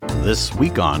This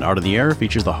week on Art on the Air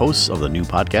features the hosts of the new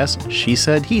podcast, She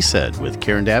Said, He Said, with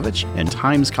Karen Davich and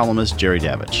Times columnist Jerry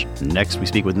Davich. Next, we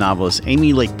speak with novelist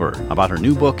Aimee Lekeberg about her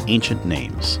new book, Ancient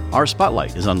Names. Our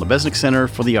spotlight is on Lubezik Center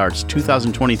for the Arts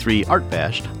 2023 Art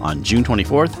Bash on June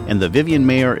 24th and the Vivian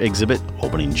Maier exhibit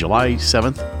opening July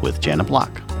 7th with Janet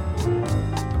Block.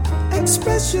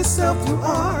 Express yourself through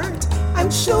art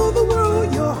and show the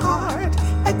world your heart.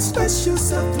 Express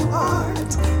yourself through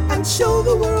art and show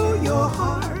the world your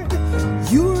heart.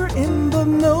 You're in the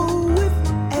know with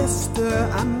Esther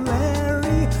and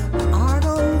Larry. Art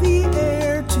on the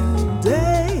air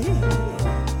today.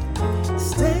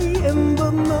 Stay in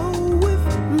the know with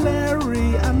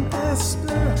Larry and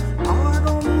Esther. Art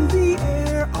on the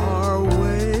air our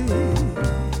way.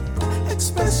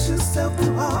 Express yourself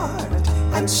through art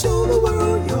and show the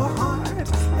world your heart.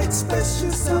 Express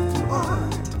yourself through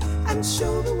art and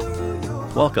show the world your heart.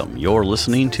 Welcome. You're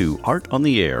listening to Art on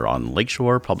the Air on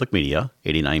Lakeshore Public Media,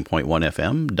 89.1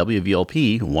 FM,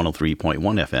 WVLP 103.1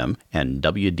 FM, and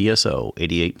WDSO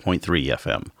 88.3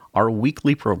 FM. Our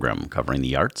weekly program covering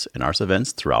the arts and arts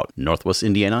events throughout Northwest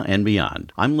Indiana and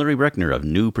beyond. I'm Larry Breckner of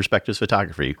New Perspectives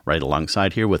Photography, right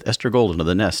alongside here with Esther Golden of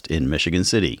The Nest in Michigan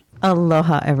City.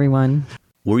 Aloha, everyone.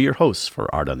 We're your hosts for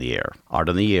Art on the Air. Art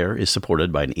on the Air is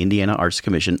supported by an Indiana Arts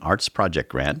Commission Arts Project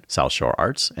Grant, South Shore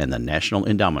Arts, and the National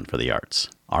Endowment for the Arts.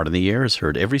 Art on the Air is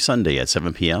heard every Sunday at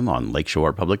 7 p.m. on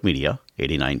Lakeshore Public Media,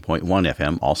 89.1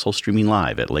 FM, also streaming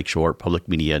live at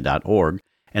lakeshorepublicmedia.org,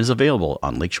 and is available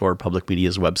on Lakeshore Public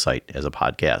Media's website as a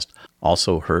podcast.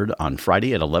 Also heard on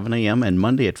Friday at 11 a.m. and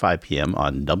Monday at 5 p.m.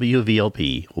 on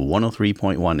WVLP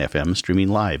 103.1 FM, streaming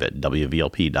live at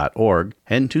wvlp.org,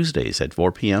 and Tuesdays at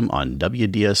 4 p.m. on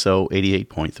WDSO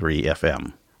 88.3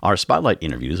 FM. Our Spotlight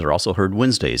interviews are also heard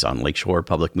Wednesdays on Lakeshore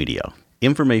Public Media.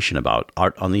 Information about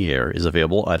Art on the Air is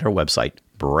available at our website,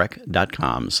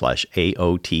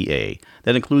 breck.com/AOTA.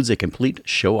 That includes a complete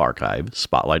show archive,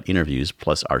 spotlight interviews,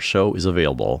 plus our show is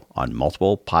available on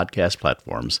multiple podcast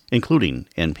platforms, including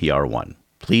NPR One.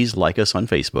 Please like us on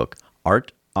Facebook,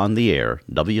 Art on the Air,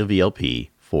 WVLP,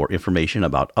 for information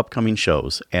about upcoming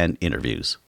shows and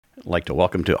interviews. I'd like to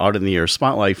welcome to Art on the Air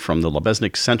Spotlight from the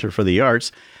Lubezik Center for the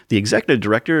Arts, the Executive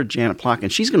Director, Janet Block,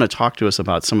 and she's going to talk to us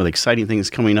about some of the exciting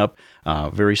things coming up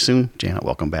very soon. Janet,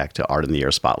 welcome back to Art on the Air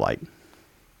Spotlight.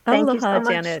 Thank Aloha, you so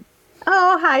much. Janet.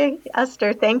 Oh, hi,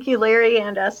 Esther. Thank you, Larry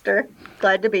and Esther.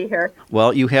 Glad to be here.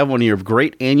 Well, you have one of your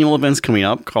great annual events coming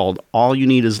up called All You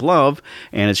Need Is Love,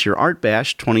 and it's your Art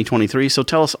Bash 2023. So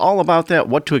tell us all about that,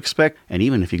 what to expect, and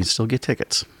even if you can still get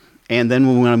tickets. And then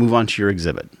we want to move on to your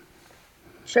exhibit.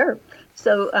 Sure.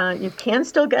 So you can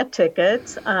still get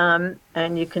tickets, and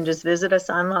you can just visit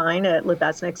us online at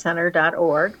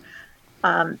lubeznikcenter.org.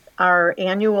 Our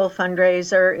annual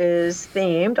fundraiser is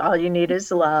themed, All You Need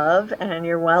Is Love, and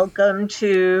you're welcome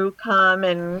to come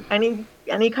in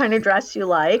any kind of dress you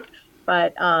like,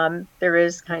 but there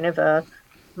is kind of a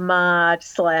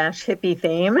mod/hippie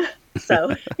theme,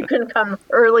 so you can come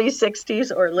early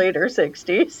 60s or later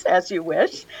 60s as you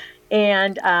wish.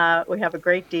 And we have a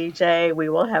great DJ. We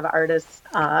will have artists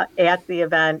at the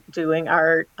event doing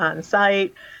art on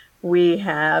site. We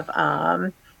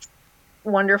have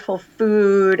wonderful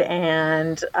food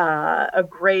and a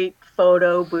great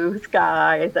photo booth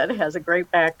guy that has a great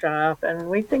backdrop, and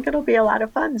we think it'll be a lot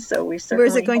of fun. So we certainly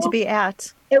Where's it going to be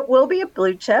at? It will be a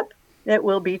Blue Chip. It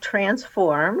will be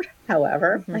transformed,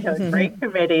 however. I have a great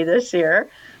committee this year,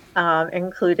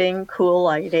 including cool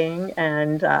lighting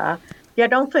and I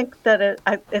don't think that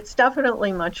it's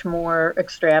definitely much more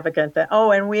extravagant than,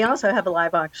 and we also have a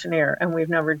live auctioneer, and we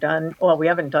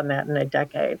haven't done that in a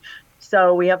decade.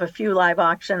 So we have a few live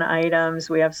auction items.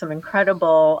 We have some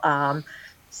incredible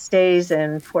stays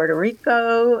in Puerto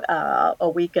Rico, a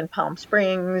week in Palm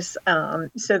Springs.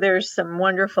 So there's some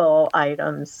wonderful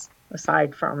items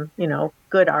aside from,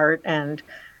 good art and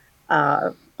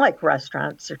like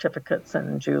restaurant certificates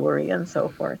and jewelry and so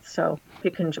forth. So you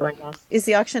can join us. Is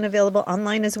the auction available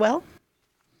online as well?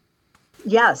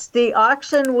 Yes, the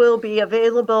auction will be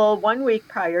available 1 week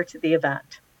prior to the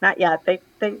event. Not yet. They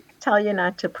tell you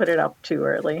not to put it up too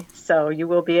early. So you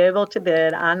will be able to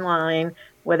bid online,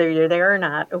 whether you're there or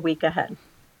not, a week ahead.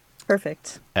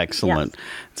 Perfect. Excellent. Yes.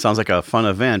 It sounds like a fun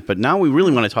event. But now we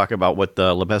really want to talk about what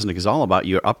the Lubezik is all about,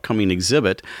 your upcoming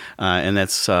exhibit. And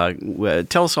that's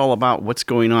tell us all about what's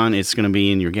going on. It's going to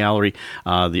be in your gallery.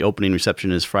 The opening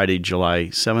reception is Friday, July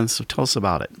 7th. So tell us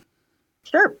about it.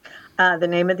 Sure. The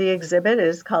name of the exhibit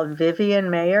is called Vivian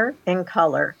Maier in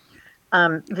Color.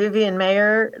 Vivian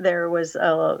Maier, there was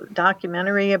a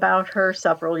documentary about her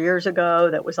several years ago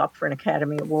that was up for an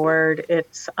Academy Award.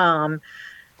 It's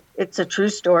it's a true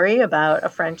story about a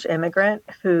French immigrant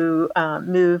who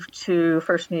moved to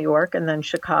first New York and then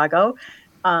Chicago.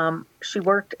 She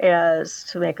worked to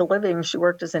make a living, she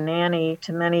worked as a nanny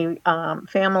to many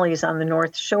families on the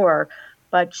North Shore,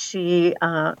 but she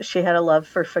had a love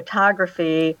for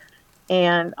photography.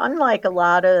 And unlike a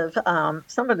lot of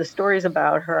some of the stories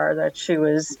about her, that she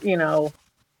was, I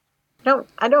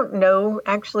don't know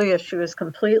actually if she was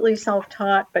completely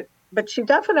self-taught, but she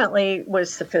definitely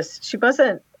was sophisticated. She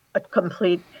wasn't a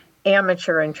complete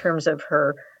amateur in terms of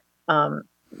her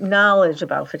knowledge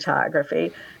about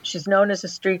photography. She's known as a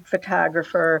street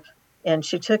photographer, and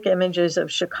she took images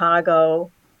of Chicago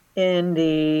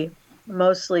mostly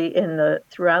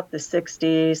throughout the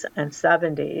 60s and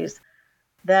 70s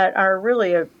that are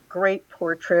really a great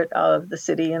portrait of the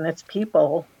city and its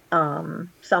people,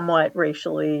 somewhat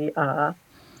racially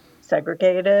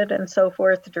segregated and so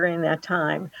forth during that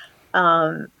time.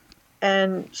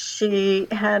 And she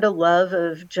had a love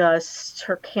of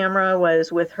her camera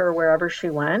was with her wherever she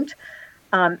went.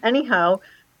 Anyhow,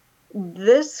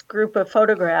 this group of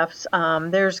photographs,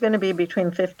 there's going to be between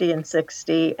 50 and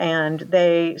 60, and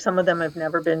some of them have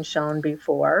never been shown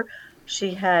before.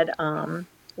 She had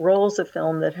rolls of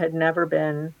film that had never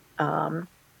been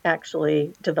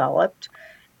actually developed.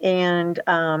 And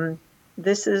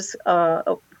this is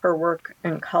her work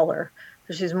in color.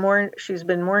 She's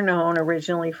been more known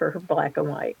originally for her black and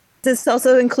white. Does this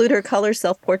also include her color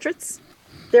self-portraits?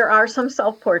 There are some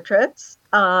self-portraits.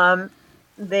 It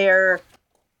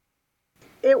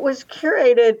was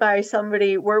curated by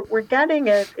somebody. We're getting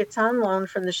it. It's on loan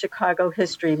from the Chicago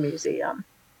History Museum.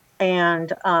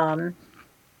 And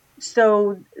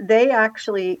so they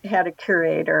actually had a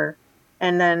curator,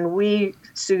 and then we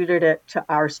suited it to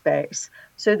our space.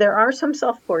 So there are some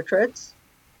self-portraits,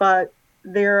 but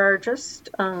there are just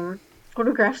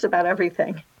photographs about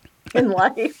everything in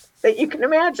life that you can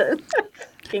imagine.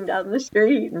 Walking down the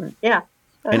street, and yeah.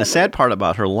 And a sad part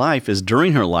about her life is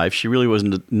during her life, she really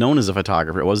wasn't known as a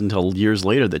photographer. It wasn't until years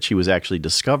later that she was actually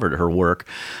discovered her work.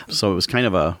 So it was kind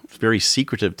of a very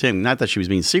secretive thing. Not that she was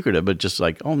being secretive, but just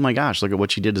like, oh my gosh, look at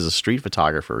what she did as a street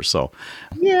photographer. So,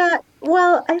 yeah,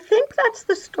 well, I think that's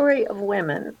the story of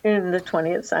women in the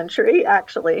 20th century,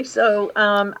 actually. So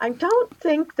I don't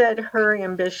think that her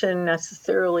ambition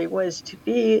necessarily was to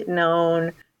be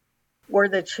known or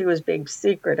that she was being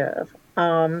secretive.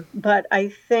 But I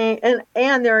think,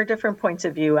 and there are different points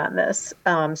of view on this.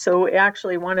 So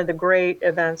actually one of the great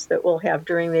events that we'll have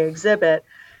during the exhibit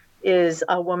is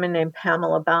a woman named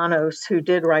Pamela Banos, who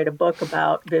did write a book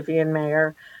about Vivian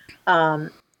Maier.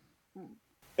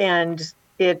 And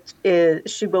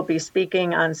she will be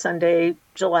speaking on Sunday,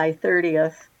 July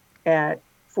 30th at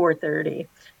 4:30.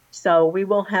 So we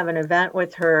will have an event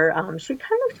with her. She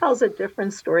kind of tells a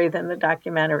different story than the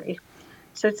documentary.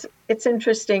 So it's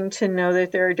interesting to know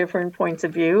that there are different points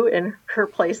of view in her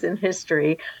place in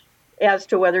history as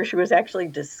to whether she was actually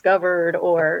discovered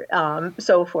or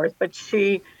so forth. But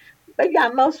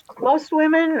yeah, most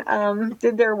women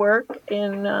did their work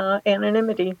in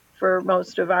anonymity for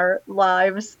most of our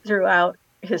lives throughout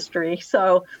history.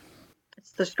 So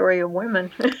it's the story of women.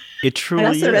 It truly I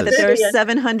also is. read that there are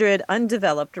 700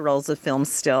 undeveloped rolls of film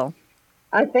still.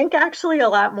 I think actually a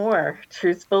lot more,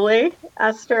 truthfully,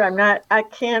 Esther. I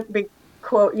can't be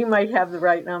quote, you might have the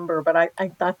right number, but I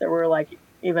thought there were like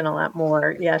even a lot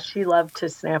more. Yeah, she loved to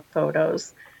snap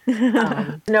photos.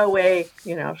 No way,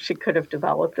 she could have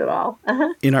developed it all.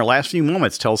 In our last few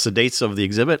moments, tell us the dates of the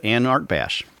exhibit and Art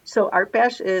Bash. So Art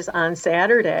Bash is on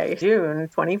Saturday, June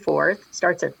 24th,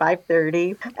 starts at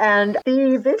 5:30. And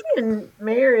the Vivian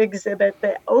Maier exhibit,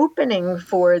 the opening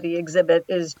for the exhibit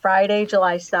is Friday,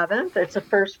 July 7th. It's the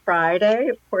first Friday.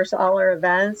 Of course, all our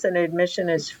events and admission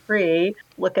is free.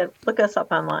 Look us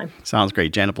up online. Sounds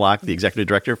great. Janet Block, the Executive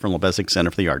Director from Lubezik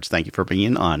Center for the Arts. Thank you for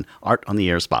being on Art on the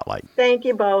Air Spotlight. Thank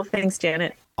you both. Thanks,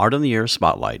 Janet. Art on the Air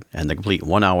Spotlight and the complete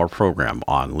one-hour program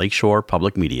on Lakeshore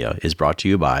Public Media is brought to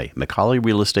you by Macaulay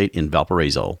Real Estate in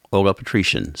Valparaiso, Olga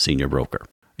Patrician, Senior Broker.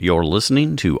 You're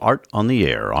listening to Art on the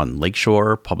Air on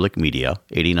Lakeshore Public Media,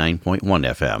 89.1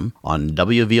 FM, on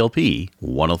WVLP,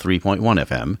 103.1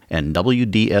 FM, and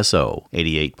WDSO,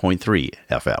 88.3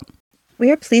 FM.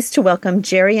 We are pleased to welcome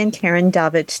Jerry and Karen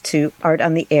Davich to Art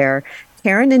on the Air.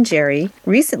 Karen and Jerry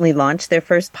recently launched their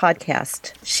first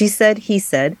podcast, She Said, He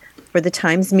Said, for the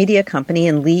Times Media Company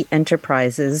and Lee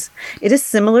Enterprises. It is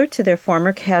similar to their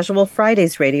former Casual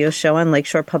Fridays radio show on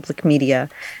Lakeshore Public Media.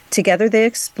 Together they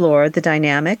explore the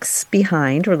dynamics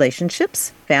behind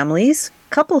relationships, families,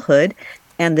 couplehood,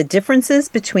 and the differences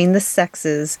between the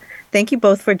sexes. Thank you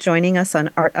both for joining us on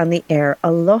Art on the Air.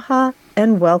 Aloha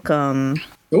and welcome.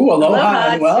 Ooh, aloha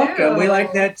and Aloha, welcome. too. We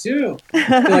like that too. I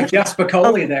feel like Jeff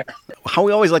Spicoli there. How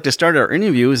we always like to start our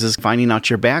interviews is finding out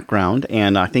your background.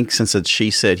 And I think since it's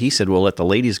she said, he said, we'll let the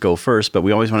ladies go first. But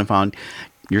we always want to find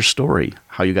your story,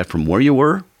 how you got from where you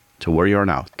were to where you are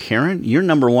now. Karen, you're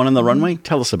number one on the runway.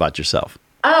 Tell us about yourself.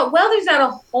 Well, there's not a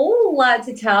whole lot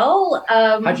to tell.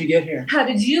 How'd you get here? How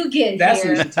did you get That's what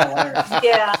here? you should tell Larry.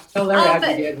 Yeah. Tell Larry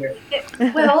how'd you get here.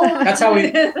 Well, That's how we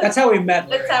met. Larry. That's how we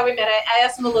met. I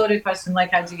asked him a loaded question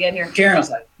like, "How'd you get here?" Karen's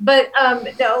like, But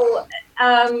no.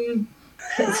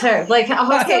 Sorry, like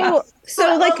okay.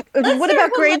 So like, let's what start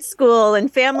about with, grade school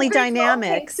and family Okay,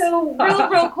 dynamics? so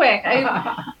real quick,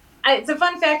 it's a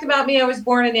fun fact about me. I was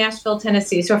born in Nashville,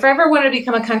 Tennessee. So if I ever wanted to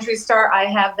become a country star, I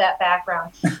have that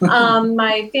background.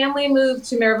 My family moved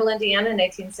to Maryville, Indiana in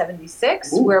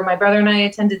 1976, where my brother and I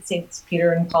attended St.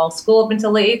 Peter and Paul School up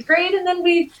until the 8th grade. And then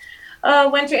we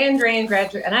went to Andre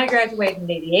and I graduated in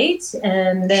 88.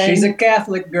 And then she's a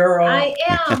Catholic girl. I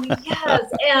am,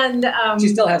 yes. And she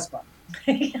still has fun.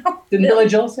 Didn't Billy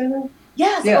Joel say that?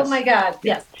 Yes. Oh my God.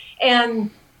 Yes.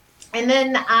 And then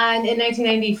in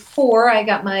 1994, I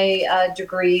got my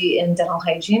degree in dental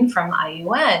hygiene from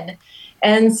IUN.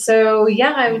 And so,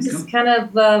 I was just kind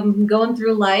of going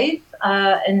through life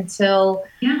until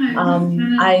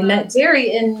I met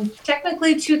Jerry in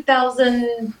technically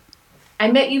 2000.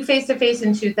 I met you face to face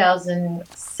in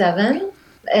 2007.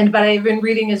 But I've been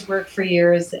reading his work for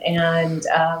years. And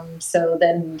so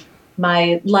then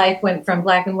my life went from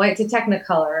black and white to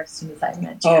Technicolor as soon as I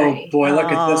met Jerry. Oh boy,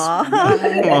 look at this.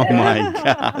 Oh my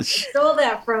gosh. Stole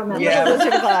that from him. Yeah.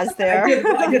 Wizard of Oz there.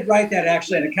 I did write that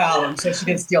actually in a column, so she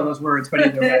didn't steal those words, but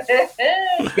either way.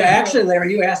 Yeah, actually,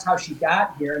 Larry, you asked how she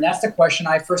got here, and that's the question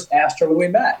I first asked her when we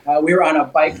met. We were on a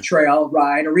bike trail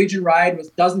ride, a region ride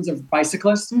with dozens of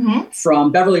bicyclists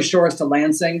from Beverly Shores to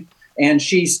Lansing, and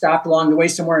she stopped along the way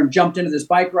somewhere and jumped into this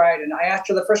bike ride, and I asked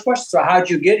her the first question, so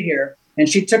how'd you get here? And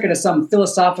she took it as some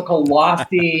philosophical,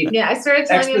 lofty I started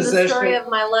telling you the exposition. story of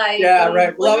my life. Yeah,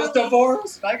 right. Well, I was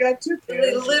divorced. I got 2 kids.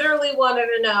 They literally wanted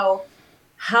to know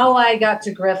how I got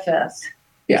to Griffith.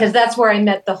 Because that's where I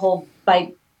met the whole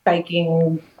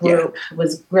biking group,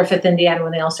 was Griffith, Indiana,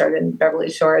 when they all started in Beverly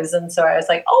Shores. And so I was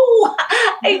like,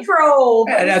 I drove.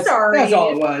 I'm sorry. That's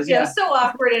all it was. Yeah. It was so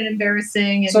awkward and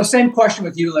embarrassing. And so same question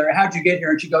with you, Larry. How'd you get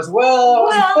here? And she goes, I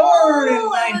was born in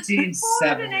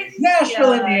 1970.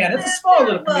 Nashville, Indiana. It's a small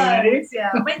little community.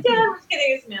 Yeah. My dad was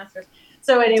getting his master's.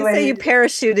 So anyway. Just say you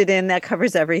parachuted in, that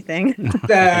covers everything.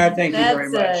 Thank you very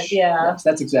much. It, yeah. Yes,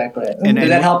 that's exactly it. And did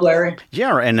that help, Larry?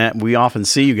 Yeah, and we often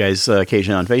see you guys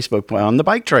occasionally on Facebook on the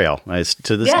bike trail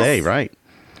to this day, right?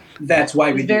 That's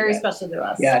why we do very that. special to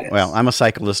us. Yeah, it is. Well, I'm a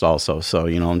cyclist also, so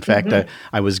in fact,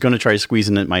 I was going to try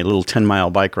squeezing my little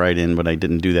 10-mile bike ride in, but I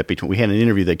didn't do that. We had an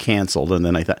interview that canceled, and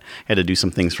then I had to do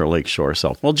some things for Lakeshore.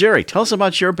 So, well, Jerry, tell us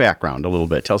about your background a little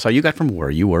bit. Tell us how you got from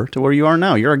where you were to where you are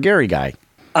now. You're a Gary guy.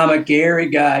 I'm a Gary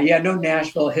guy. Yeah, no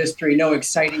Nashville history, no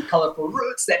exciting, colorful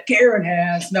roots that Karen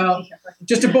has. No,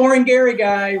 just a boring Gary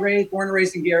guy, born and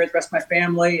raised in Gary. The rest of my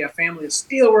family, a family of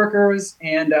steelworkers,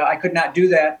 and I could not do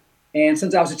that. And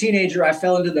since I was a teenager, I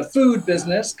fell into the food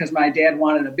business because my dad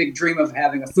wanted a big dream of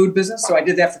having a food business. So I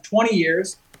did that for 20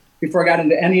 years before I got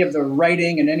into any of the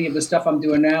writing, and any of the stuff I'm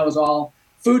doing now is all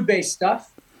food-based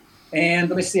stuff. And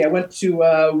let me see, I went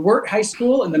to Wirt High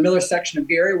School in the Miller section of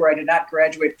Gary, where I did not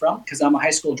graduate from because I'm a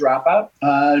high school dropout.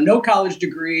 No college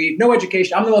degree, no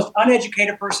education. I'm the most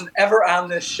uneducated person ever on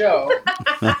this show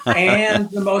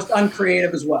and the most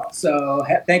uncreative as well. So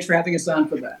thanks for having us on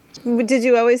for that. Did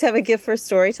you always have a gift for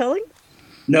storytelling?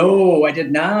 No, I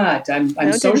did not. I'm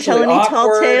socially didn't tell any awkward.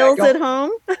 tall tales at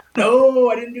home? No,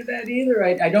 I didn't do that either.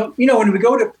 I don't. When we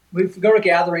go to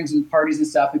gatherings and parties and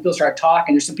stuff, and people start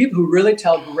talking. There's some people who really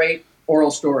tell great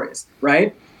oral stories,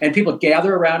 right? And people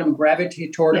gather around them and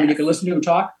gravitate toward them, and you can listen to them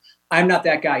talk. I'm not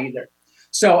that guy either.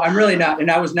 So I'm really not.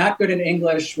 And I was not good in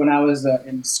English when I was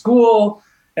in school.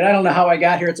 And I don't know how I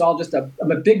got here. It's all just I'm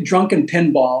a big drunken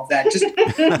pinball that just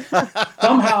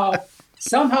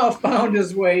somehow found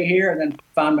his way here and then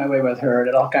found my way with her. And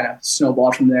it all kind of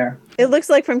snowballed from there. It looks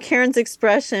like from Karen's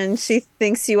expression, she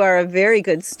thinks you are a very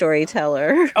good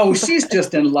storyteller. Oh, she's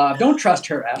just in love. Don't trust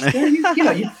her, Esther.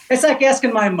 It's like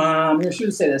asking my mom. She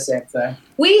would say the same thing.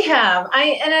 We have,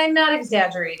 I'm not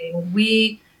exaggerating,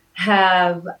 we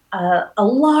have a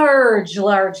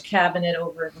large cabinet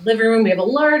over in the living room. We have a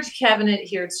large cabinet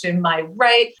here to my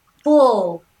right,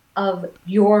 full of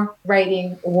your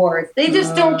writing awards. They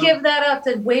just don't give that up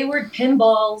to wayward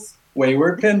pinballs.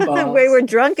 Wayward pinballs. Wayward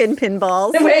drunken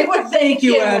pinballs. Thank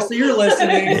you, Esther. You're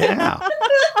listening. Yeah.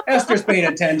 Esther's paying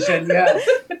attention. Yeah.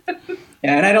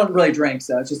 And I don't really drink,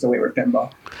 so it's just a wayward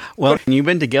pinball. Well, you've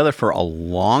been together for a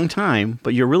long time,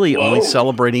 but you're really only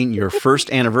celebrating your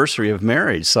first anniversary of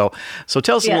marriage. So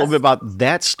tell us a little bit about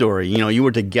that story. You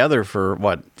were together for,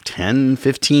 10,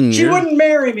 15 years? She wouldn't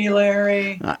marry me,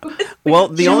 Larry. Well,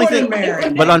 the only thing,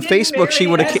 but on Didn't Facebook, she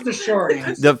would have, That's the short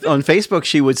answer. on Facebook,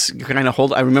 she would kind of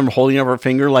hold, I remember holding up her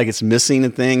finger like it's missing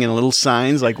a thing and little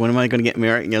signs like, when am I going to get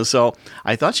married? So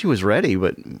I thought she was ready,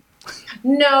 but...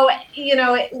 No,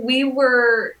 we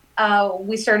were,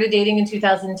 we started dating in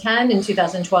 2010. In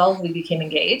 2012, we became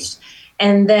engaged.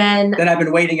 And then I've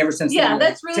been waiting ever since. Yeah,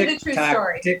 that's really the true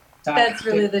story. That's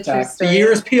really the true story. The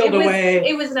years peeled away.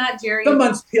 It was not Jerry. The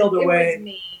months peeled away. It was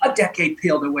me. A decade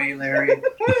peeled away, Larry.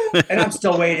 And I'm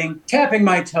still waiting, tapping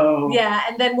my toe. Yeah,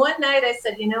 and then one night I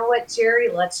said, you know what, Jerry,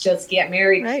 let's just get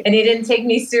married. Right. And he didn't take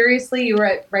me seriously. You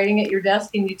were writing at your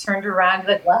desk and you turned around and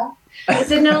went, what? I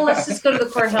said, no, let's just go to the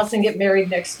courthouse and get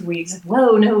married next week. He's like,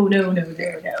 whoa, no.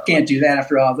 Can't do that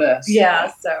after all this.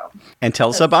 Yeah, so. And tell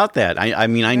us about that. I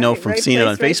mean, I know from seeing it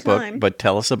on place, right Facebook, time. but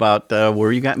tell us about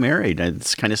where you got married.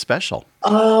 It's kind of special.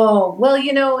 Oh, well,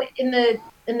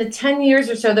 in the 10 years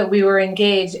or so that we were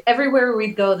engaged, everywhere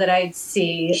we'd go that I'd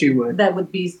see She would. that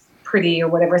would be pretty or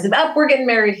whatever, I said, we're getting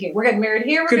married here. We're getting married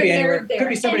here. We're Could be getting anywhere. married there. Could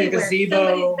be somebody in a Anywhere. gazebo.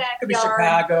 Somebody's Could be backyard,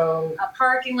 Chicago. a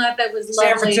parking lot that was San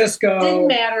lovely. Francisco. Didn't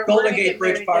matter. We're Golden gonna Gate get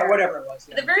Bridge married Park, there. whatever it was.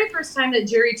 The very first time that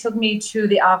Jerry took me to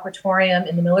the Aquatorium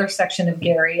in the Miller section of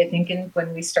Gary, I think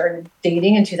when we started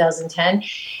dating in 2010,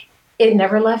 it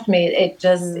never left me. It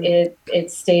just,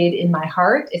 it stayed in my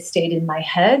heart. It stayed in my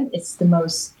head. It's the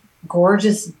most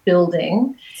gorgeous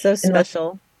building. So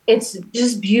special. It's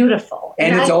just beautiful.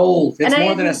 And it's old. It's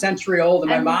more than a I- century old. And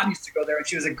my and- mom used to go there when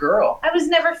she was a girl. I was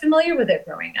never familiar with it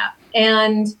growing up.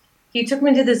 And he took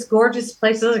me to this gorgeous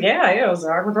place. I was like, it was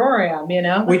an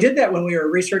Aquatorium, We did that when we were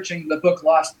researching the book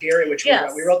Lost Gary, which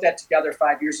Yes. we wrote that together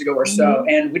 5 years ago or so.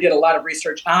 And we did a lot of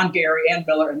research on Gary and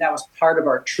Miller, and that was part of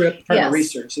our trip, part of the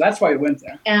research. So that's why we went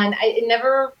there. And it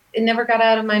never got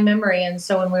out of my memory. And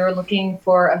so when we were looking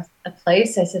for a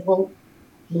place, I said, well,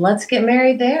 let's get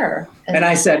married there. And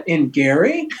I said, in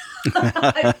Gary?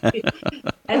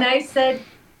 And I said,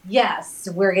 yes,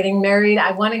 we're getting married.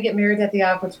 I want to get married at the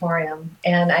Aquatorium.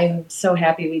 And I'm so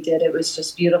happy we did. It was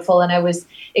just beautiful. And I was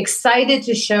excited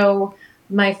to show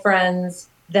my friends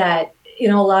that, a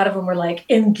lot of them were like,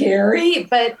 in Gary?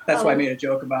 But That's why I made a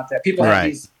joke about that. People have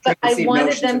these but I preconceived wanted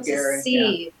notions them of Gary.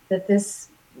 to see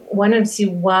wanted to see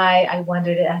why I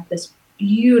wanted it at this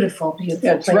beautiful Yeah,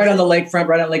 it's place. right on the lakefront,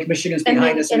 right on Lake Michigan's and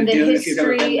behind the, us in and the the dune, if you've never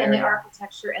been history there. and the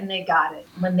architecture, and they got it.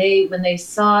 When they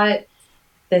saw it,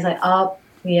 they said, oh,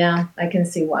 yeah, I can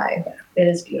see why. It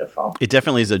is beautiful. It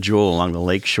definitely is a jewel along the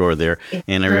lake shore there.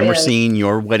 And I remember seeing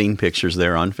your wedding pictures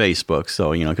there on Facebook.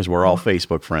 So, because we're all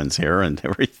Facebook friends here and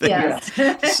everything.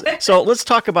 Yes. So let's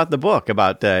talk about the book,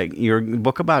 about your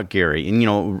book about Gary and,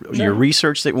 your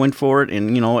research that went for it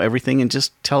and, everything. And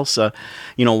just tell us,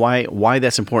 why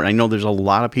that's important. I know there's a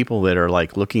lot of people that are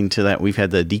like looking to that. We've had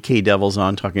the DK Devils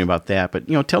on talking about that. But,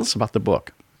 tell us about the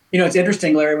book. It's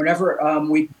interesting, Larry. Whenever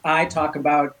I talk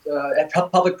about at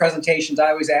public presentations, I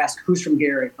always ask, who's from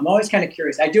Gary? I'm always kind of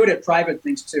curious. I do it at private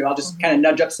things, too. I'll just kind of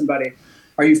nudge up somebody.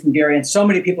 Are you from Gary? And so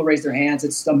many people raise their hands.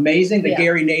 It's amazing. The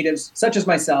Gary natives, such as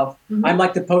myself, I'm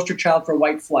like the poster child for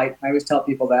white flight. I always tell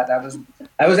people that. That was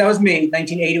me,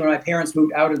 1980, when my parents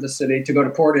moved out of the city to go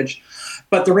to Portage.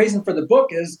 But the reason for the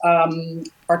book is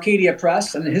Arcadia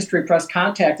Press and the History Press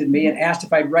contacted me and asked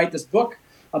if I'd write this book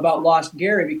about Lost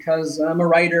Gary because I'm a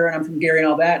writer and I'm from Gary and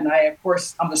all that. And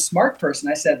I'm the smart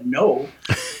person. I said no,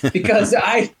 because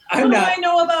I'm what not. do I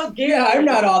know about Gary? Yeah, I'm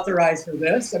not authorized for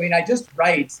this. I mean, I just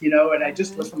write, and I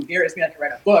just was from Gary. It's me, I can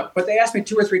write a book. But they asked me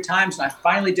 2 or 3 times, and I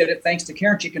finally did it thanks to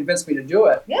Karen. She convinced me to do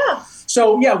it. Yeah.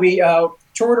 So, we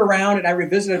toured around, and I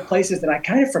revisited places that I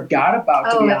kind of forgot about,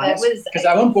 to be honest. Because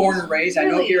I was born and raised. I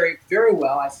know Gary very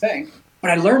well, I think. But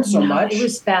I learned so much. It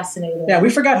was fascinating. Yeah, we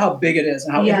forgot how big it is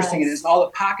and how interesting it is. And all the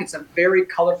pockets of very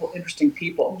colorful, interesting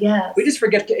people. Yes. We just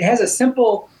forget it has a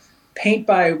simple paint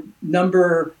by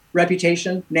number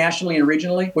reputation nationally and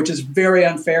regionally, which is very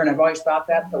unfair, and I've always thought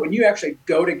that. But when you actually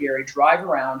go to Gary, drive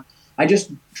around, I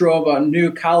just drove a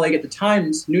new colleague at the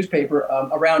Times newspaper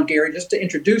around Gary just to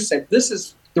introduce, say, this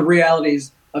is the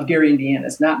realities of Gary, Indiana.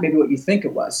 It's not maybe what you think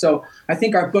it was. So I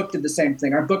think our book did the same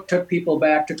thing. Our book took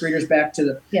readers back to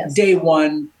the day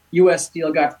one U.S.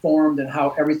 Steel got formed and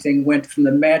how everything went from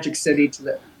the magic city to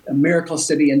the miracle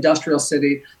city, industrial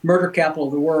city, murder capital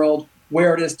of the world,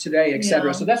 where it is today, et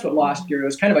cetera. So that's what Lost Gary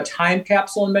was, kind of a time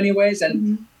capsule in many ways.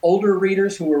 And older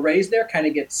readers who were raised there kind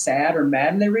of get sad or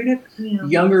mad when they read it. Yeah.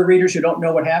 Younger readers who don't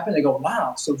know what happened, they go,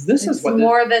 wow, so this is what...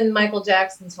 more than Michael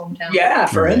Jackson's hometown. Yeah,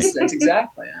 for instance,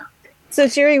 exactly. Yeah. So,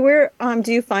 Jerry, where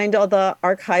do you find all the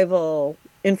archival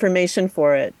information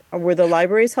for it? Were the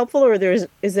libraries helpful, or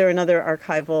is there another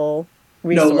archival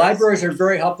resource? No, libraries are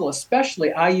very helpful,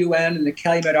 especially IUN and the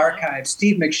Calumet Archive.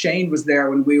 Steve McShane was there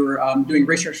when we were doing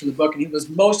research for the book, and he was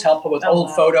most helpful with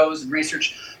old photos and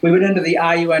research. We went into the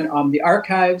IUN, the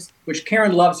archives, which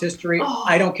Karen loves history.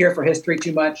 I don't care for history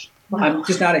too much. I'm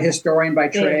just not a historian by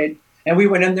trade. And we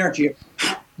went in there and she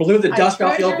blew the dust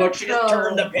off the old book. She just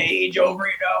turned the page over,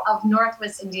 Of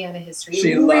Northwest Indiana history.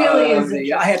 She really loved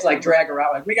it. I had to drag her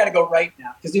out. We got to go right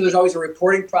now. Because there's always a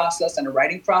reporting process and a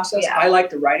writing process. Yeah. I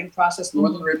like the writing process more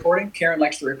than the reporting. Karen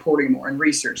likes the reporting more and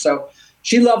research. So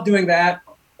she loved doing that.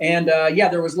 And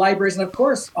there was libraries. And of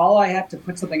course, all I have to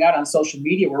put something out on social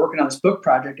media. We're working on this book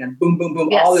project and boom, boom, boom.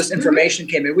 Yes. All this information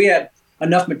came in. We had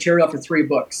enough material for 3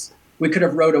 books. We could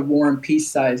have wrote a War and Peace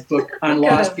sized book on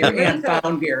Lost Gary and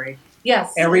Found Gary.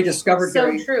 Yes. And rediscovered so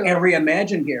Gary true. and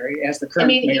reimagined Gary as the current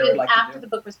mayor would like after to do. The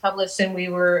book was published and we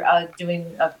were doing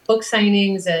book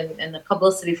signings and the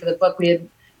publicity for the book, we had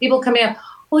people coming up,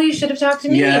 well, you should have talked to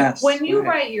me. Yes, when you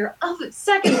write your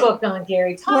second book on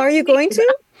Gary, talk are you going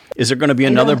to? Is there going to be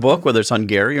another book, whether it's on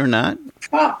Gary or not?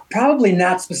 Probably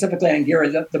not specifically on Gary.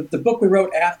 The book we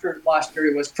wrote after Lost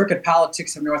Gary was Crooked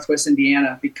Politics of Northwest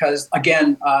Indiana because,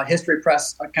 again, History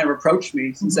Press kind of approached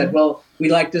me and said, well,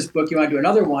 we like this book. You want to do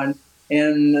another one?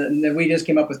 And then we just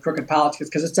came up with Crooked Politics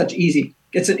because it's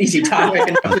it's an easy topic.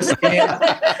 And a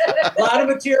lot of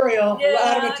material, There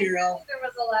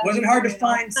was a lot. Wasn't hard to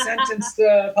find sentenced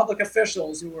public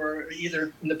officials who were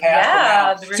either in the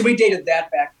past or now. So we dated that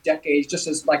back decades, just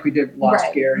as like we did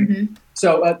Lost Gary. Mm-hmm.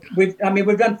 So we've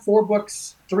done 4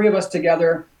 books, 3 of us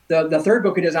together. The third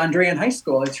book is Andrea in high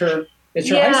school. It's her high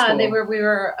school. Yeah, we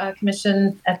were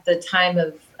commissioned at the time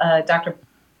of Dr.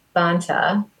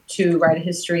 Banta to write a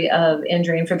history of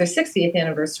Andrean for their 60th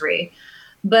anniversary.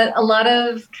 But a lot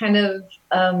of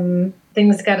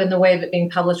things got in the way of it being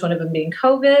published, one of them being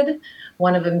COVID,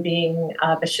 one of them being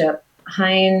Bishop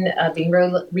Hine being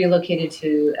relocated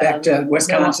to back to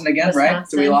Wisconsin again, right?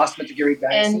 So we lost him at the Gary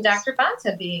Diocese. And Dr.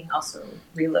 Banta being also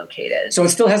relocated. So it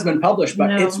still hasn't been published,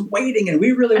 but it's waiting, and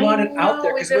we really want it out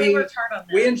there because we worked hard on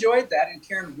that. We enjoyed that, and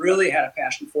Karen really had a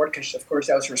passion for it because, of course,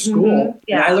 that was her school. Mm-hmm.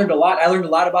 Yeah. And I learned a lot. I learned a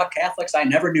lot about Catholics I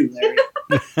never knew, Larry.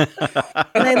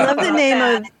 And I love the name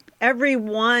of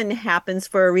Everyone Happens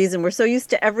for a Reason. We're so used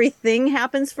to everything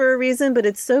happens for a reason, but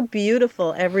it's so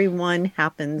beautiful. Everyone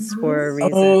happens for a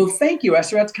reason. Oh, thank you,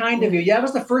 Esther. That's kind of you. Yeah, it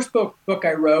was the first book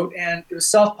I wrote, and it was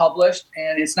self-published,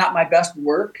 and it's not my best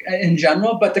work in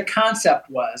general, but the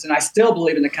concept was, and I still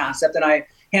believe in the concept, and I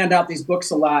hand out these books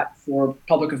a lot for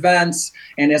public events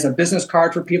and as a business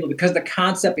card for people because the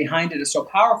concept behind it is so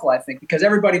powerful, I think, because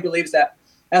everybody believes that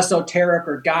esoteric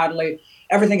or godly,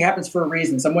 everything happens for a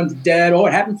reason. Someone's dead. Oh,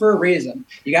 it happened for a reason.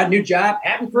 You got a new job.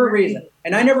 Happened for a reason.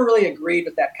 And I never really agreed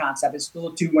with that concept. It's a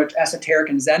little too much esoteric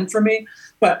and Zen for me.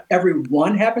 But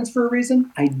everyone happens for a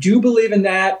reason. I do believe in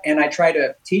that. And I try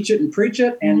to teach it and preach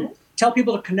it and tell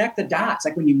people to connect the dots.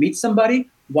 Like when you meet somebody,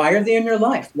 why are they in your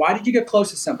life? Why did you get close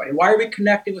to somebody? Why are we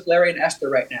connecting with Larry and Esther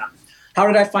right now? How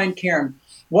did I find Karen?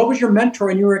 What was your mentor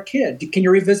when you were a kid? Can you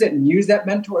revisit and use that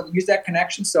mentor, use that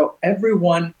connection? So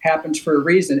everyone happens for a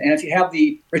reason. And if you have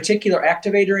the reticular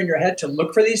activator in your head to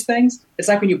look for these things, it's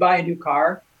like when you buy a new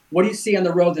car. What do you see on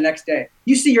the road the next day?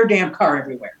 You see your damn car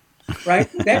everywhere, right?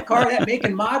 That car, that make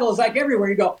and model is like everywhere.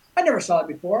 You go, I never saw it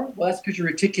before. Well, that's because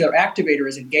your reticular activator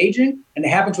is engaging, and it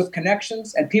happens with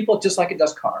connections and people just like it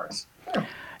does cars.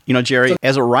 You know, Jerry,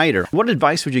 as a writer, what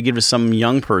advice would you give to some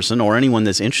young person or anyone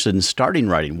that's interested in starting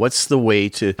writing? What's the way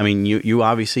to, I mean, you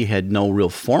obviously had no real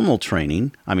formal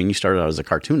training. I mean, you started out as a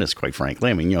cartoonist, quite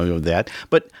frankly. I mean, you know that.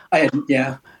 But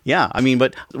yeah, I mean,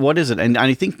 but what is it? And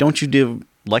I think, don't you do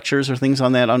lectures or things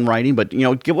on that, on writing? But, you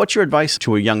know, what's your advice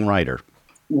to a young writer?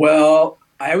 Well,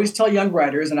 I always tell young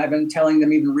writers, and I've been telling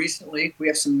them even recently, we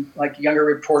have some like younger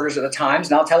reporters at the Times,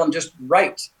 and I'll tell them just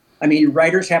write. I mean,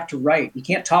 writers have to write. You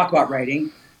can't talk about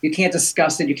writing. You can't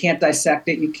discuss it. You can't dissect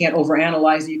it. You can't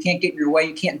overanalyze it. You can't get in your way.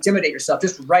 You can't intimidate yourself.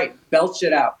 Just write. Belch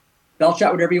it out. Belch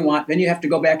out whatever you want. Then you have to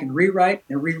go back and rewrite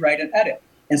and edit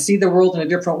and see the world in a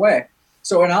different way.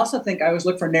 So, and I also think I always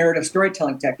look for narrative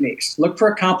storytelling techniques. Look for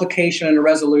a complication and a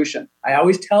resolution. I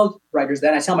always tell writers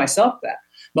that. I tell myself that.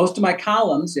 Most of my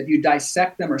columns, if you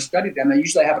dissect them or study them, they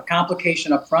usually have a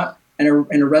complication up front and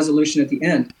a resolution at the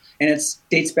end. And it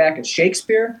dates back at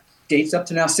Shakespeare, dates up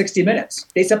to now 60 Minutes,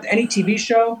 dates up to any TV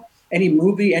show, any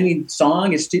movie, any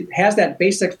song. It has that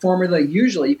basic formula.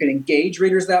 Usually you can engage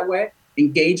readers that way,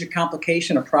 engage a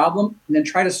complication, a problem, and then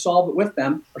try to solve it with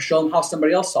them or show them how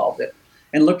somebody else solved it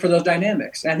and look for those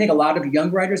dynamics. And I think a lot of young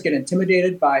writers get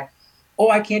intimidated by oh,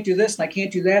 I can't do this and I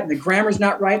can't do that, and the grammar's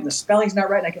not right and the spelling's not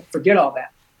right, and I can forget all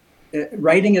that.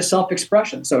 Writing is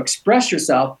self-expression. So express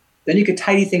yourself, then you can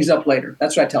tidy things up later.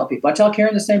 That's what I tell people. I tell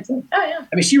Karen the same thing. Oh, yeah.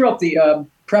 I mean, she wrote the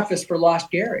preface for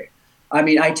Lost Gary. I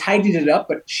mean, I tidied it up,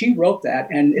 but she wrote that,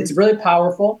 and it's really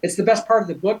powerful. It's the best part of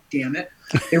the book, damn it.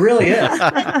 It really is.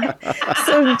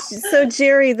 So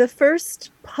Jerry, the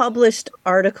first published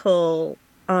article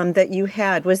that you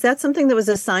had, was that something that was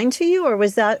assigned to you, or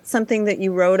was that something that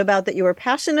you wrote about that you were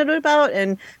passionate about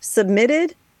and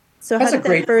submitted? So that's a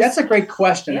great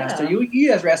question, Esther. You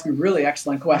guys are asking really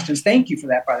excellent questions. Thank you for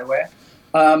that, by the way.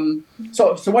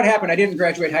 So what happened? I didn't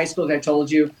graduate high school, as I told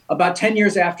you. About 10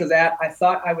 years after that, I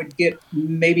thought I would get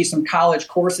maybe some college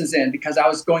courses in because I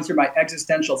was going through my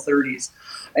existential 30s.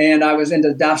 And I was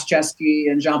into Dostoevsky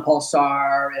and Jean-Paul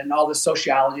Sartre and all the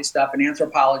sociology stuff and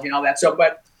anthropology and all that.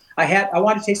 But I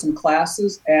wanted to take some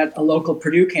classes at a local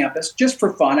Purdue campus just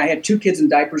for fun. I had 2 kids in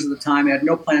diapers at the time. I had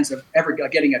no plans of ever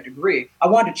getting a degree. I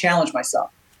wanted to challenge myself.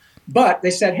 But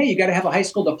they said, hey, you got to have a high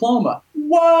school diploma.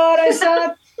 What? I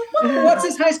said, what's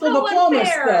this high school diploma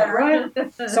stuff,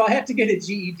 right? So I had to get a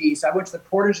GED. So I went to the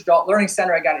Portage Adult Learning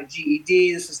Center. I got a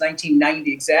GED. This was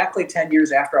 1990, exactly 10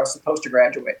 years after I was supposed to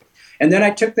graduate. And then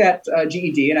I took that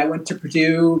GED and I went to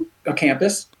Purdue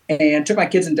campus and took my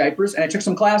kids in diapers and I took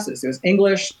some classes. It was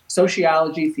English,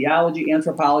 sociology, theology,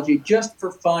 anthropology, just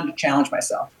for fun to challenge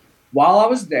myself. While I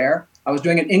was there, I was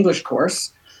doing an English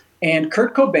course, and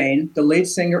Kurt Cobain, the lead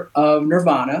singer of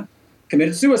Nirvana,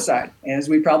 committed suicide, as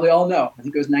we probably all know. I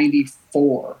think it was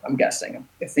 94, I'm guessing.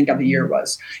 I think the year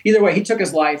was. Either way, he took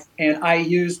his life, and I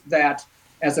used that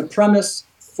as a premise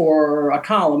for a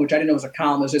column, which I didn't know was a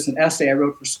column. It was just an essay I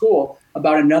wrote for school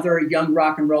about another young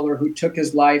rock and roller who took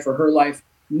his life or her life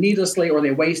needlessly, or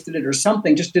they wasted it, or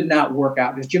something just did not work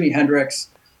out. It was Jimi Hendrix,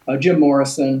 Jim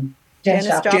Morrison, Janis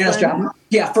Joplin.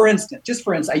 Yeah, for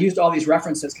instance, I used all these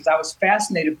references because I was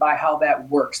fascinated by how that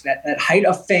works, that height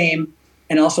of fame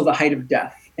and also the height of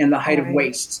death and the height of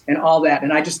waste and all that.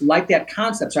 And I just liked that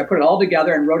concept. So I put it all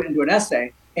together and wrote it into an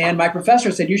essay. And my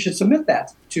professor said, you should submit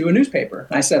that to a newspaper.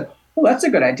 And I said, well, that's a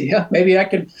good idea. Maybe I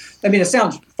could. I mean, it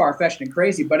sounds far-fetched and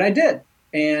crazy, but I did.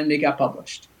 And it got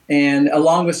published. And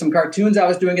along with some cartoons I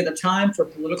was doing at the time for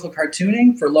political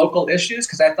cartooning for local issues,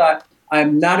 because I thought,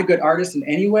 I'm not a good artist in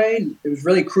any way. It was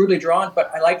really crudely drawn,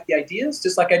 but I liked the ideas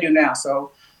just like I do now.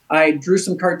 So I drew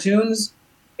some cartoons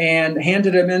and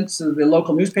handed them into the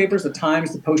local newspapers, the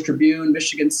Times, the Post Tribune,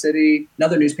 Michigan City,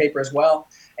 another newspaper as well.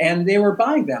 And they were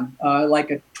buying them,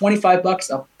 like a $25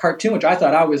 a cartoon, which I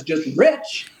thought I was just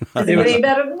rich. It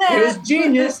was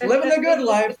genius, living the good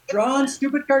life, drawing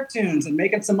stupid cartoons and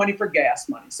making some money for gas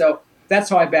money. So that's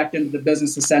how I backed into the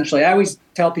business, essentially. I always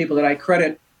tell people that I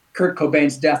credit Kurt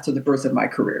Cobain's death to the birth of my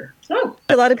career. Oh.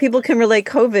 A lot of people can relate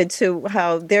COVID to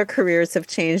how their careers have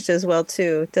changed as well,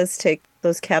 too. It does take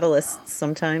those catalysts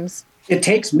sometimes. It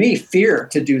takes me fear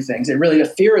to do things.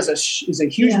 Fear is a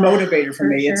huge motivator for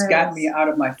me. Sure. It's got me out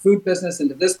of my food business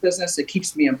into this business. It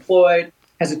keeps me employed,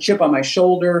 has a chip on my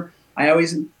shoulder. I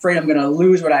always afraid I'm going to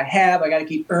lose what I have. I got to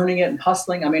keep earning it and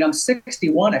hustling. I mean, I'm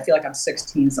 61. I feel like I'm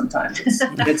 16 sometimes.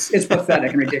 It's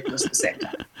pathetic and ridiculous at the same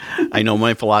time. I know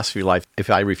my philosophy of life, if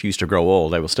I refuse to grow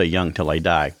old, I will stay young till I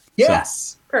die. Yes.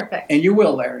 So. Perfect. And you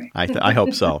will, Larry. I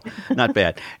hope so. Not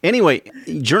bad. Anyway,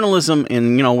 journalism,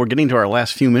 and, we're getting to our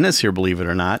last few minutes here, believe it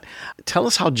or not. Tell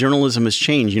us how journalism has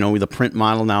changed. The print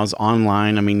model now is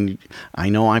online. I mean, I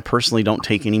know I personally don't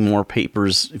take any more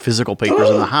physical papers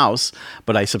in the house,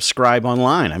 but I subscribe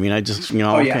online. I mean, I just,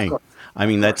 okay. I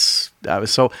mean,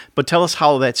 but tell us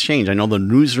how that's changed. I know the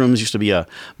newsrooms used to be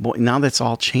now that's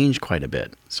all changed quite a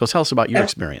bit. So tell us about your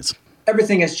experience.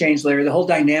 Everything has changed, Larry. The whole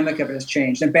dynamic of it has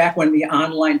changed. And back when the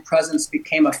online presence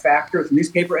became a factor of the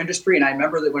newspaper industry, and I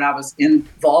remember that when I was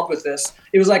involved with this,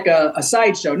 it was like a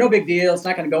sideshow. No big deal. It's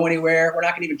not going to go anywhere. We're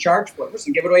not going to even charge for it. We're just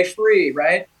going to give it away free,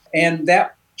 right? And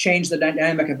that changed the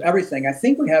dynamic of everything. I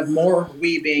think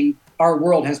our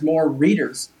world has more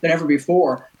readers than ever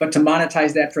before, but to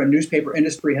monetize that for a newspaper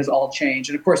industry has all changed.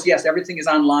 And of course, yes, everything is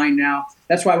online now.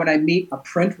 That's why when I meet a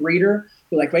print reader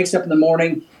who wakes up in the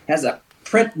morning, has a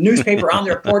print newspaper on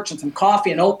their porch and some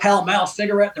coffee and old Pall Mall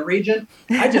cigarette in the region,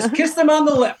 I just kiss them on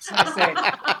the lips. I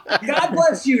say, God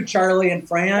bless you, Charlie and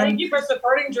Fran. Thank you for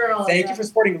supporting journalism. Thank you for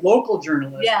supporting local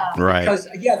journalism. Yeah. Right. Because,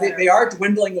 they are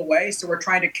dwindling away, so we're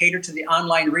trying to cater to the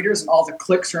online readers, and all the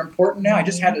clicks are important now. I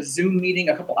just had a Zoom meeting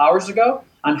a couple hours ago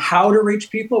on how to reach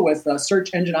people with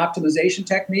search engine optimization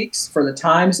techniques for the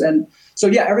Times. And so,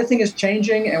 everything is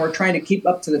changing, and we're trying to keep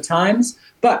up to the times.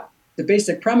 But the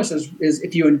basic premise is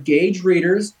if you engage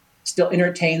readers, still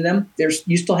entertain them.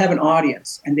 You still have an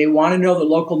audience, and they want to know the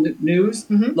local news.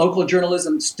 Local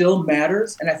journalism still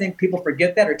matters, and I think people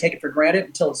forget that or take it for granted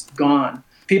until it's gone.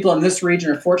 People in this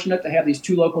region are fortunate to have these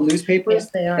two local newspapers.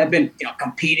 Yes, they are. That have been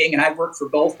competing, and I've worked for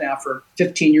both now for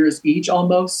 15 years each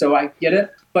almost, so I get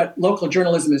it. But local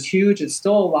journalism is huge. It's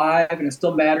still alive and it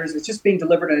still matters. It's just being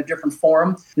delivered in a different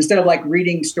form. Instead of like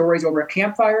reading stories over a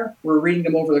campfire, we're reading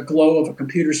them over the glow of a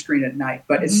computer screen at night.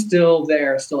 But it's still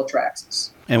there. It still attracts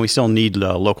us. And we still need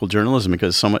local journalism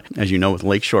because somewhat, as you know, with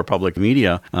Lakeshore Public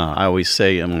Media, I always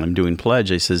say when I'm doing Pledge,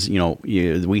 I says,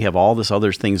 we have all this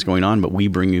other things going on, but we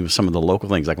bring you some of the local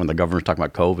things, like when the governor's talking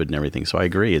about COVID and everything. So I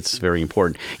agree. It's very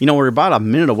important. We're about a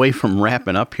minute away from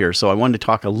wrapping up here. So I wanted to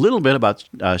talk a little bit about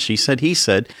She Said, He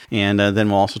Said, and then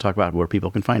we'll also talk about where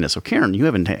people can find us. So Karen, you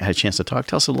haven't had a chance to talk.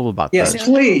 Tell us a little about that. Yes,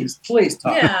 please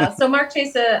talk. Yeah, so Mark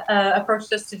Chase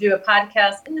approached us to do a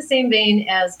podcast in the same vein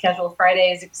as Casual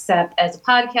Fridays, except as a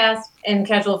podcast. And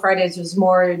Casual Fridays was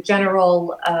more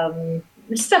general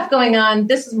stuff going on.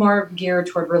 This is more geared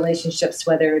toward relationships,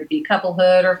 whether it be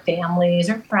couplehood or families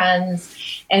or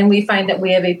friends. And we find that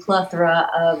we have a plethora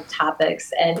of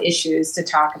topics and issues to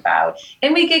talk about.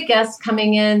 And we get guests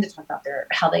coming in to talk about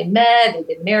how they met, they've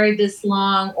been married this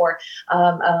long, or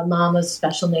a mom of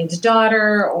special needs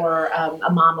daughter, or a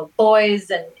mom of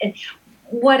boys, and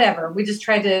whatever. We just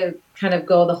try to kind of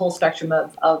go the whole spectrum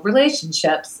of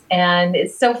relationships. And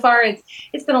it's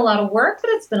been a lot of work, but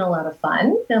it's been a lot of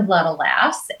fun and a lot of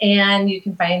laughs. And you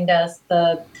can find us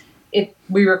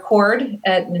we record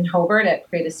in Hobart at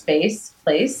Create a Space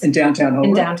Place. In downtown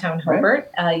Hobart.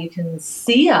 Right. You can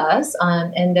see us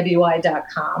on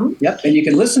nwi.com. Yep. And you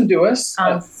can listen to us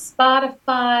on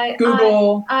Spotify,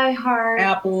 Google, iHeart,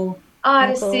 Apple,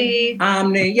 Odyssey,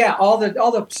 Omni, all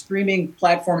the streaming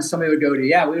platforms somebody would go to.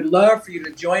 Yeah, we would love for you to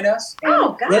join us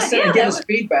and listen and give us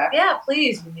feedback. Yeah,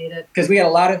 please, we need it. Because we had a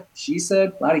lot of she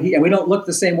said, a lot of he, and we don't look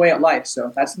the same way at life,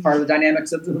 so that's part of the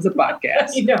dynamics of the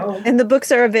podcast. And the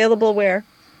books are available where?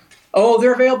 Oh,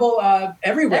 they're available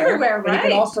everywhere. Everywhere, right? And you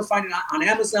can also find it on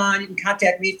Amazon. You can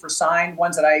contact me for signed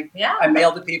ones that I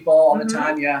mail to people all the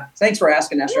time. Yeah. Thanks for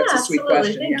asking, Esther. That's a sweet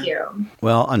question. Thank you.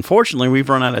 Well, unfortunately, we've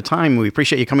run out of time. We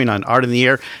appreciate you coming on Art in the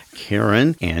Air,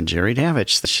 Karen and Jerry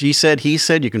Davich. She Said, He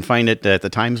Said. You can find it at the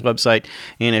Times website.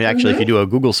 And if you do a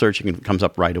Google search, it comes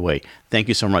up right away. Thank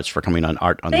you so much for coming on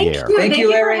Art on the Air. Thank you,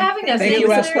 Larry. For having us. Thank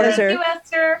you, Esther. Pleasure. Thank you,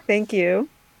 Esther. Thank you.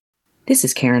 This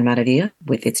is Karen Maravilla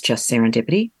with It's Just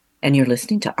Serendipity, and you're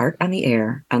listening to Art on the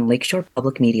Air on Lakeshore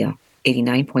Public Media,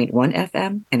 89.1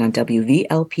 FM, and on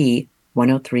WVLP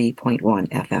 103.1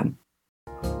 FM.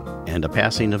 And a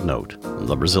passing of note,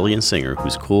 the Brazilian singer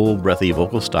whose cool, breathy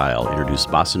vocal style introduced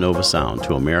bossa nova sound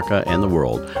to America and the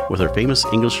world with her famous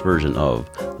English version of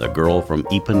The Girl from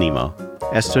Ipanema,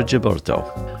 Esther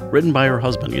Gilberto, written by her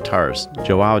husband, guitarist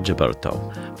João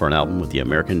Gilberto, for an album with the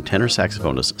American tenor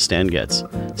saxophonist Stan Getz,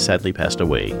 sadly passed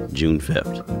away June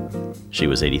 5th. She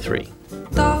was 83.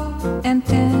 Tall and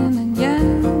thin and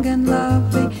young and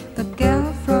lovely, the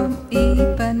girl from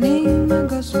Ipanema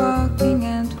goes walking,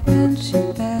 and when she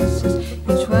passes,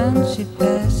 each one she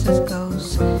passes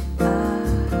goes,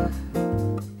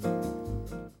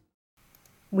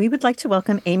 We would like to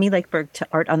welcome Aimee Lekeberg to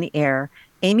Art on the Air.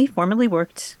 Aimee formerly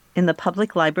worked in the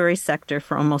public library sector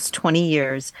for almost 20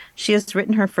 years. She has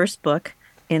written her first book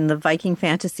in the Viking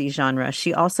fantasy genre.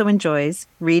 She also enjoys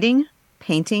reading,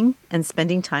 painting, and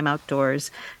spending time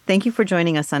outdoors. Thank you for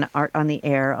joining us on Art on the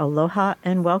Air. Aloha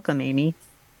and welcome, Aimee.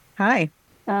 Hi.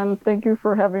 And thank you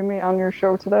for having me on your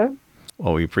show today.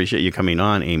 Well, we appreciate you coming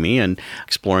on, Aimee, and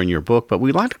exploring your book. But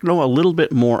we'd like to know a little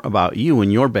bit more about you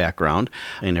and your background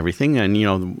and everything,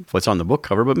 and, what's on the book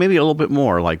cover, but maybe a little bit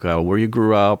more, like where you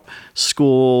grew up,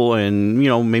 school, and,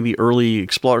 maybe early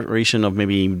exploration of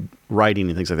maybe writing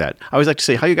and things like that. I always like to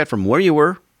say how you got from where you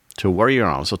were to where you're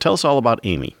now. So tell us all about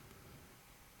Aimee.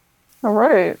 All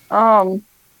right.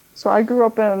 So I grew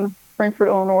up in Frankfort,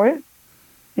 Illinois,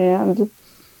 and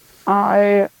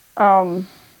I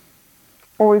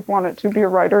always wanted to be a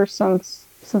writer since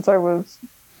I was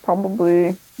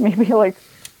probably maybe like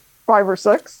 5 or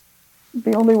 6.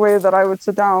 The only way that I would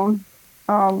sit down,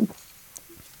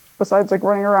 besides like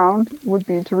running around, would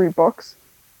be to read books.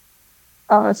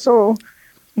 So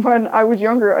when I was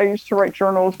younger, I used to write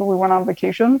journals when we went on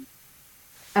vacation,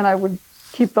 and I would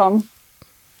keep them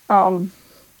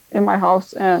in my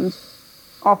house, and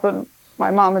often my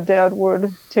mom and dad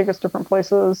would take us different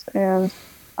places, and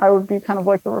I would be kind of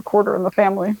like the recorder in the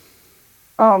family.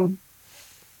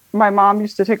 My mom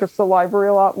used to take us to the library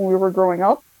a lot when we were growing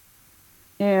up,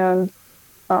 and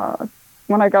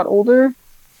when I got older,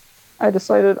 I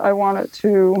decided I wanted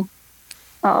to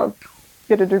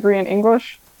get a degree in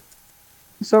English,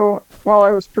 So while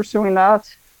I was pursuing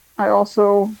that, I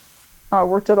also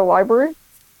worked at a library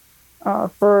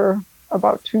for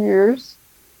about 2 years.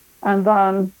 And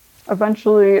then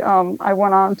eventually I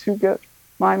went on to get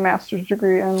my master's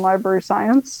degree in library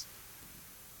science.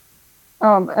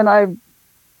 And I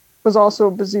was also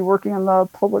busy working in the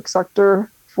public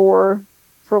sector for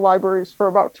libraries for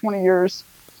about 20 years,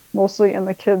 mostly in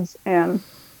the kids and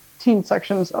teen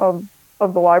sections of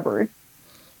the library.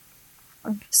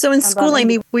 So in school,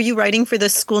 Aimee, were you writing for the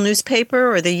school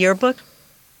newspaper or the yearbook?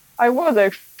 I was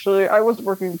actually. I was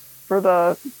working for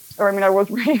I was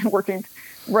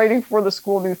writing for the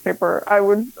school newspaper. I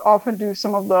would often do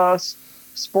some of the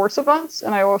sports events,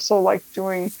 and I also liked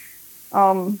doing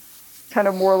kind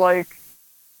of more like,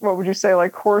 what would you say,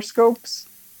 like horoscopes.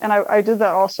 And I did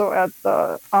that also at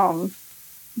the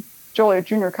Joliet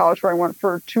Junior College, where I went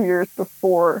for 2 years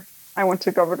before I went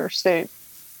to Governor State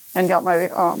and got my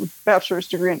bachelor's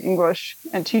degree in English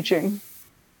and teaching.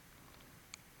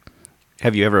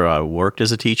 Have you ever worked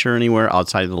as a teacher anywhere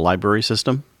outside of the library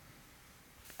system?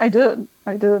 I did.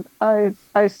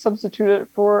 I substituted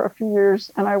for a few years,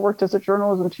 and I worked as a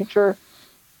journalism teacher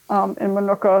in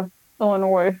Minooka,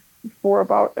 Illinois, for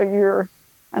about a year.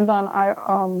 And then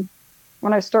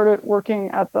when I started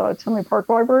working at the Tinley Park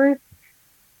Library,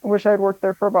 which I'd worked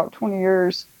there for about 20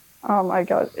 years, I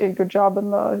got a good job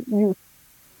in the youth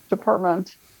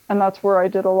department, and that's where I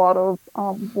did a lot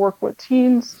of work with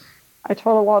teens. I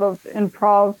taught a lot of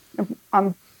improv,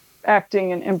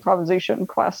 acting and improvisation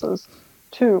classes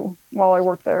too while I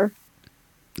worked there.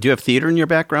 Do you have theater in your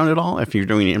background at all if you're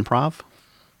doing improv?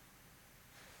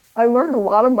 I learned a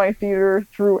lot of my theater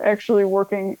through actually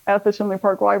working at the Tinley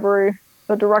Park Library.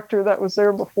 The director that was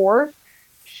there before,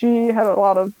 she had a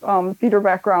lot of theater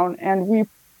background, and we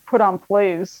put on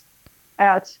plays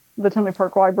at the Tinley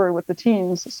Park Library with the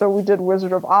teens. So we did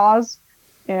Wizard of Oz,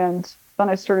 and then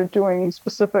I started doing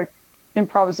specific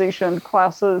improvisation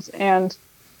classes and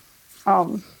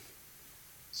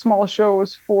small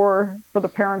shows for the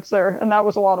parents there, and that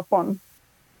was a lot of fun.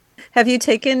 Have you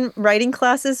taken writing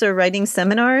classes or writing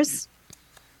seminars?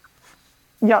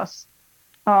 Yes.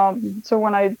 So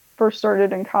when I first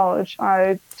started in college,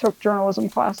 I took journalism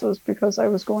classes because I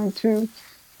was going to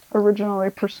originally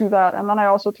pursue that. And then I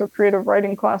also took creative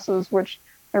writing classes, which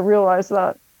I realized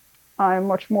that I'm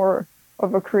much more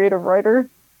of a creative writer,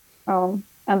 and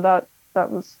that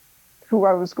was who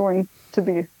I was going to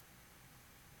be.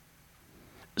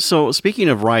 So speaking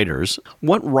of writers,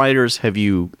 what writers have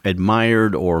you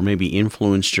admired or maybe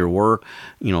influenced your work,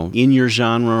 in your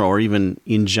genre or even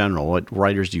in general? What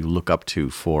writers do you look up to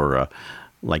for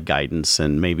like guidance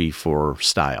and maybe for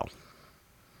style?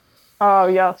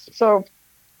 Yes. So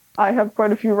I have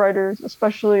quite a few writers,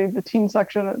 especially the teen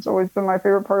section. It's always been my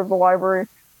favorite part of the library.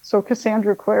 So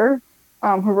Cassandra Clare,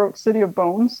 who wrote City of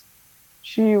Bones,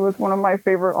 she was one of my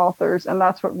favorite authors, and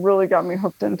that's what really got me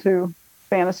hooked into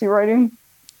fantasy writing.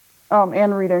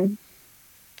 And reading.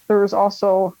 There was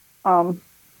also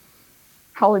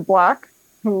Holly Black,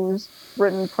 who's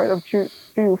written quite a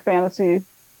few fantasy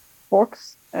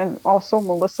books, and also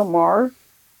Melissa Marr,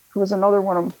 who is another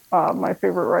one of my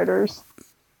favorite writers.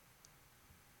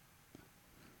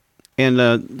 And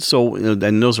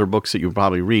and those are books that you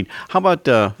probably read. How about,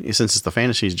 since it's the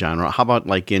fantasy genre, how about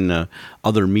like in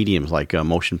other mediums like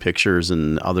motion pictures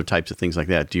and other types of things like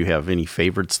that? Do you have any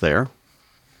favorites there?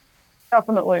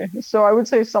 Definitely. So I would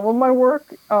say some of my work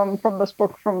from this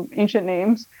book, from Ancient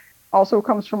Names, also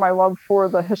comes from my love for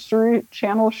the History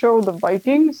Channel show, The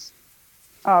Vikings,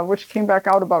 which came back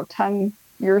out about 10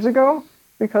 years ago,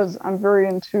 because I'm very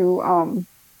into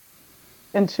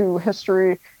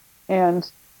history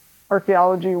and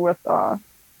archaeology with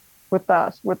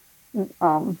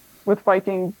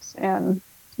Vikings and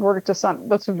Nordic descent.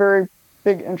 That's a very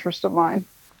big interest of mine.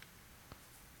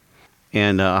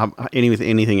 And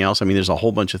anything else? I mean, there's a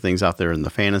whole bunch of things out there in the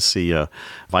fantasy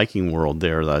Viking world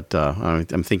there that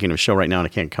I'm thinking of a show right now, and I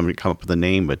can't come up with a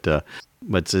name, but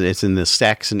it's in the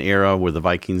Saxon era where the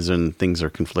Vikings and things are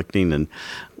conflicting,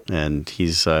 and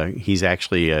he's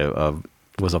actually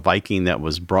was a Viking that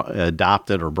was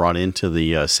adopted or brought into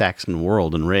the Saxon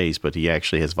world and raised, but he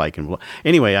actually has Viking blood.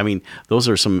 Anyway, I mean, those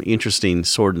are some interesting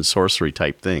sword and sorcery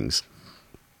type things.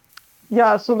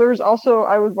 Yeah. So there's also,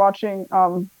 I was watching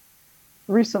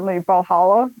recently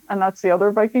Valhalla, and that's the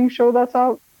other Viking show that's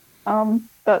out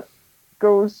that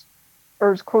goes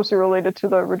or is closely related to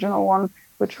the original one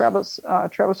with Travis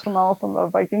Fimmel from the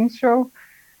Vikings show.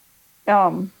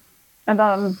 And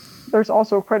then there's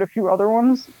also quite a few other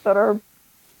ones that are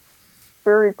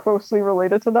very closely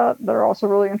related to that are also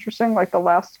really interesting, like The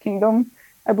Last Kingdom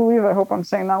I hope I'm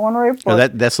saying that one right. Oh,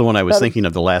 But that's the one I was thinking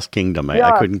of, The Last Kingdom. I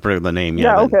Yeah. couldn't remember the name.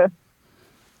 yeah, then. okay.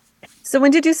 So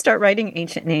when did you start writing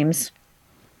Ancient Names?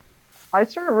 I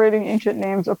started writing Ancient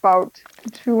Names about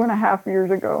 2.5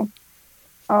 years ago.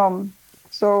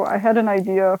 So I had an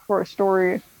idea for a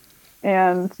story,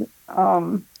 and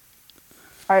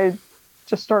I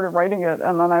just started writing it.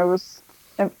 And then I was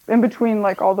in between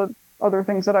like all the other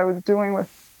things that I was doing with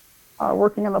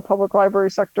working in the public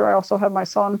library sector. I also had my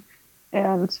son,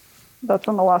 and that's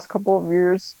when the last couple of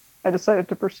years I decided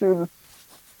to pursue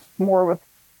more with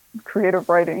creative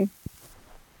writing.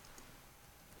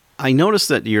 I noticed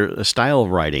that your style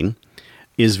of writing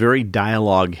is very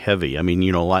dialogue heavy. I mean,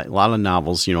 a lot of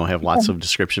novels, have lots of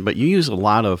description, but you use a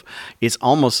lot of, it's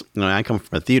almost, I come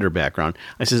from a theater background.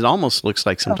 I said, it almost looks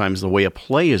like sometimes the way a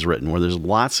play is written, where there's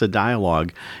lots of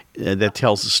dialogue that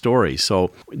tells the story.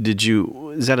 So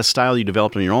is that a style you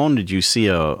developed on your own? Did you see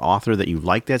a author that you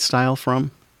liked that style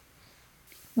from?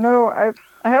 No,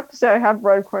 I have to say I have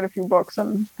read quite a few books,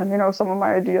 and some of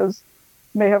my ideas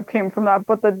may have came from that,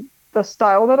 but the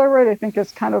style that I write, I think,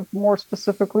 is kind of more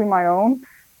specifically my own.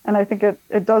 And I think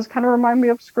it does kind of remind me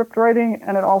of script writing,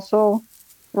 and it also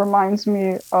reminds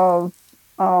me of,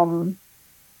 what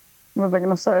was I going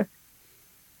to say?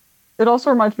 It also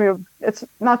reminds me of, it's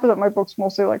not that my book's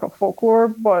mostly like a folklore,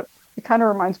 but it kind of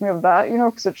reminds me of that,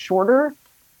 because it's shorter.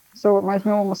 So it reminds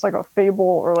me almost like a fable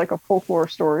or like a folklore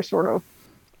story, sort of.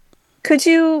 Could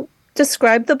you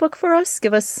describe the book for us?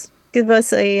 Give us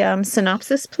a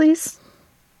synopsis, please.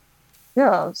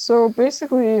 Yeah, so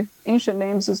basically, Ancient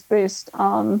Names is based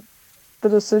on the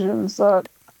decisions that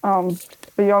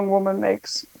the young woman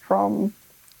makes from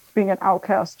being an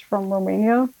outcast from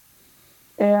Romania.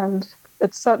 And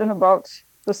it's set in about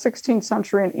the 16th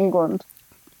century in England.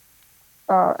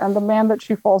 And the man that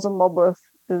she falls in love with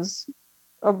is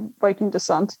of Viking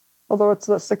descent, although it's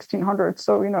the 1600s.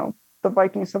 So, the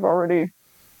Vikings have already,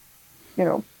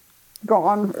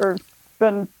 gone or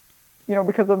been,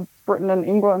 because of Britain and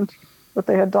England, what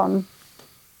they had done.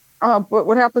 But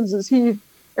what happens is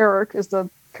Eric is the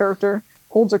character,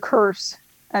 holds a curse,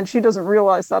 and she doesn't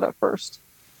realize that at first.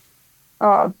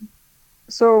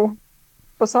 So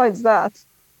besides that,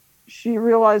 she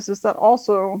realizes that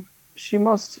also she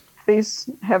must face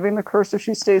having the curse if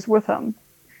she stays with him.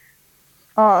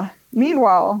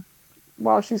 Meanwhile,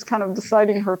 while she's kind of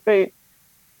deciding her fate,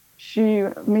 she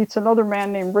meets another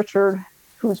man named Richard,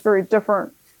 who's very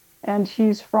different, and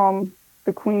he's from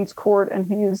the Queen's court, and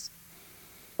he's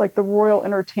like the royal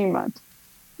entertainment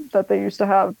that they used to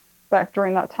have back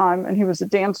during that time, and he was a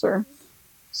dancer.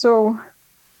 So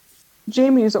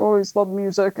Jamie's always loved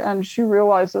music, and she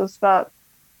realizes that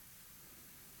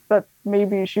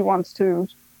maybe she wants to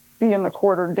be in the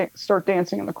court or start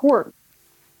dancing in the court.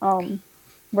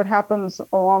 What happens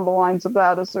along the lines of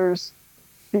that is there's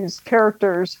these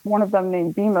characters, one of them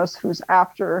named Bemis, who's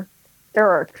after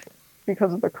Eric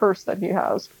because of the curse that he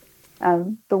has.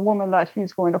 And the woman that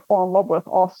he's going to fall in love with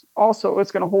also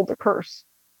is going to hold the curse.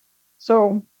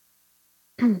 So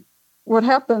what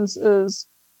happens is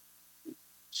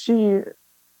she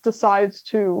decides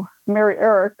to marry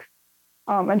Eric,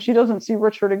 and she doesn't see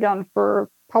Richard again for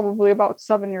probably about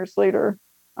 7 years later,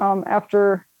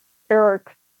 after Eric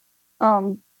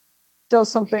does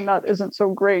something that isn't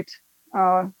so great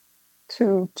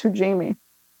to Jamie.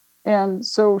 And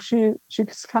so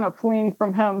she's kind of fleeing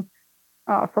from him,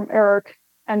 from Eric,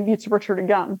 and meets Richard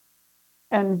again.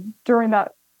 And during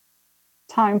that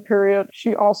time period,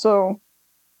 she also,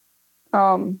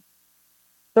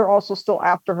 they're also still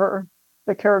after her,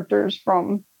 the characters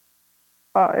from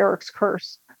Eric's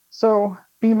curse. So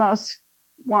Bemis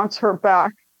wants her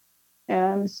back,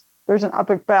 and there's an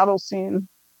epic battle scene,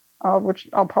 which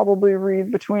I'll probably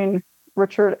read, between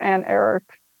Richard and Eric,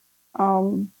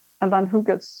 and then who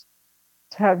gets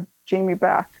to have Jamie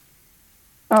back.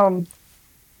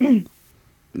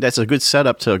 That's a good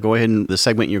setup to go ahead and the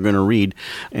segment you're going to read.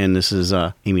 And this is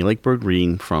Aimee Lekeberg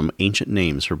reading from Ancient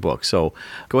Names, her book. So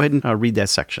go ahead and read that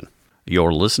section.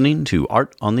 You're listening to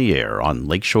Art on the Air on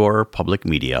Lakeshore Public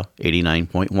Media,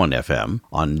 89.1 FM,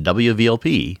 on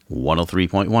WVLP,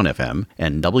 103.1 FM,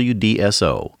 and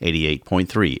WDSO,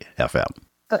 88.3 FM.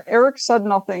 Eric said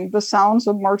nothing. The sounds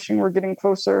of marching were getting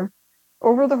closer.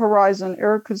 Over the horizon,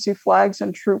 Eric could see flags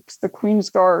and troops, the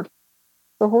Queen's Guard.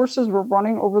 The horses were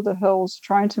running over the hills,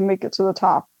 trying to make it to the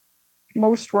top.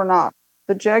 Most were not.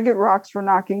 The jagged rocks were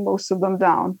knocking most of them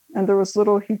down, and there was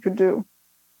little he could do.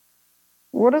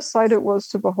 What a sight it was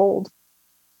to behold.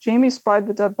 Jamie spied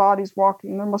the dead bodies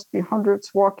walking. There must be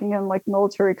hundreds walking in like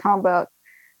military combat.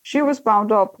 She was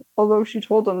bound up, although she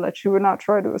told them that she would not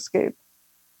try to escape.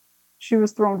 She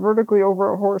was thrown vertically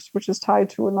over a horse, which is tied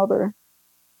to another.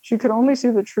 She could only see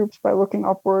the troops by looking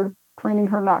upward, craning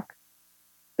her neck.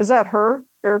 Is that her?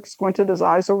 Eric squinted his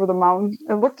eyes over the mountain.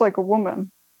 It looked like a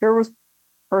woman. Her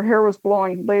hair was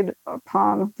blowing, laid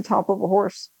upon the top of a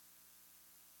horse.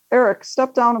 Eric,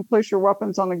 step down and place your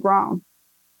weapons on the ground.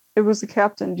 It was the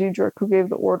captain, Diedrich, who gave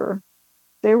the order.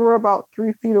 They were about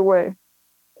 3 feet away.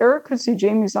 Eric could see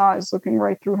Jamie's eyes looking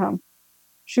right through him.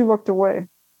 She looked away.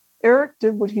 Eric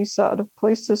did what he said,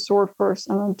 placed his sword first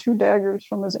and then 2 daggers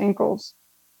from his ankles.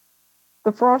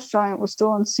 The frost giant was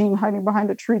still unseen, hiding behind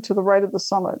a tree to the right of the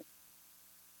summit.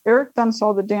 Eric then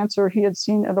saw the dancer he had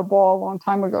seen at a ball a long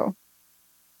time ago.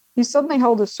 He suddenly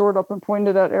held his sword up and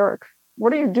pointed at Eric.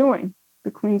 What are you doing? The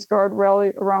Queen's Guard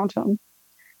rallied around him.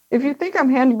 If you think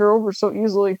I'm handing her over so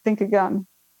easily, think again.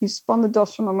 He spun the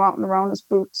dust from the mountain around his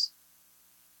boots.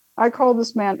 I call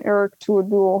this man Eric to a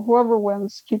duel. Whoever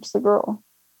wins keeps the girl.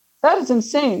 That is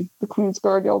insane, the Queen's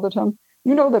Guard yelled at him.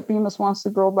 You know that Bemis wants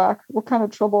the girl back. What kind of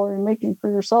trouble are you making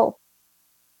for yourself?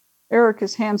 Eric,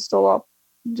 his hand still up.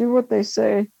 Do what they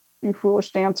say, you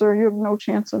foolish dancer. You have no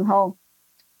chance in hell.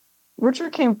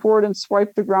 Richard came forward and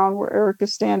swiped the ground where Eric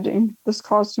is standing. This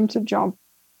caused him to jump.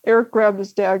 Eric grabbed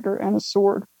his dagger and his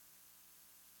sword.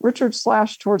 Richard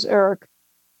slashed towards Eric.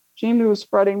 Jamie was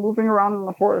spreading, moving around on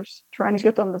the horse, trying to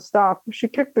get them to stop. She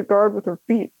kicked the guard with her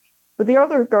feet, but the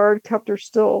other guard kept her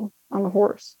still on the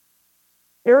horse.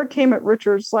 Eric came at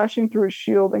Richard, slashing through his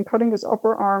shield and cutting his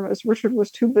upper arm as Richard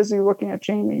was too busy looking at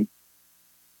Jamie.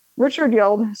 Richard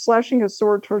yelled, slashing his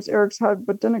sword towards Eric's head,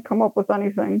 but didn't come up with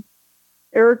anything.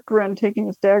 Eric grinned, taking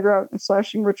his dagger out and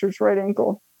slashing Richard's right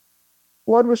ankle.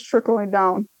 Blood was trickling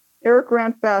down. Eric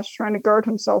ran fast, trying to guard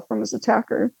himself from his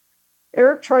attacker.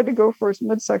 Eric tried to go for his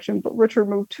midsection, but Richard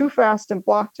moved too fast and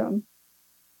blocked him.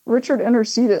 Richard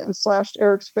interceded and slashed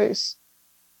Eric's face.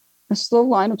 A slow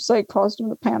line of sight caused him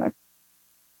to panic.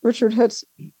 Richard hit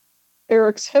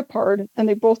Eric's hip hard, and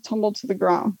they both tumbled to the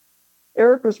ground.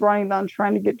 Eric was running then,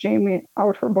 trying to get Jamie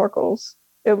out her buckles.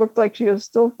 It looked like she was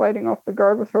still fighting off the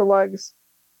guard with her legs,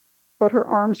 but her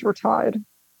arms were tied.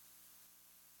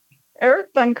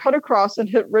 Eric then cut across and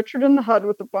hit Richard in the head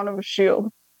with the butt of his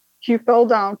shield. He fell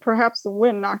down, perhaps the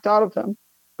wind knocked out of him.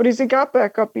 But as he got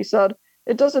back up, he said,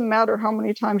 It doesn't matter how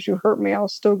many times you hurt me, I'll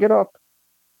still get up.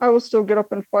 I will still get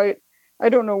up and fight. I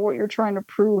don't know what you're trying to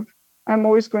prove. I'm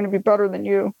always going to be better than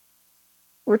you.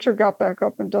 Richard got back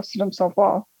up and dusted himself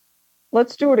off.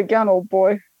 Let's do it again, old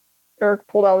boy. Eric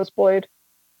pulled out his blade.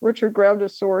 Richard grabbed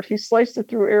his sword. He sliced it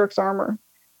through Eric's armor.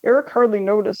 Eric hardly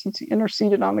noticed since he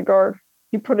interceded on the guard.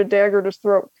 He put a dagger at his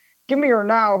throat. Give me her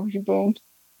now, he boomed.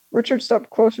 Richard stepped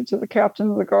closer to the captain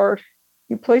of the guard.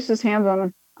 He placed his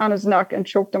hands on his neck and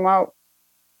choked him out.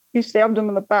 He stabbed him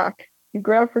in the back. He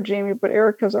grabbed for Jamie, but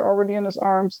Eric was already in his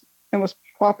arms and was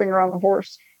flopping her on the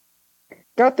horse.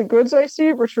 Got the goods, I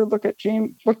see? Richard looked at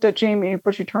Jamie,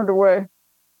 but she turned away.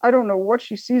 I don't know what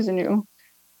she sees in you.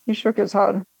 He shook his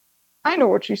head. I know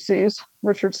what she sees,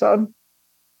 Richard said.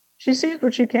 She sees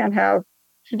what she can't have.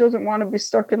 She doesn't want to be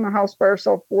stuck in the house by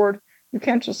herself bored. You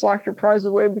can't just lock your prize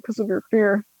away because of your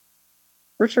fear.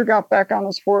 Richard got back on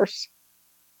his horse.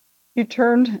 He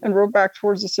turned and rode back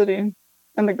towards the city,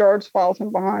 and the guards followed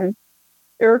him behind.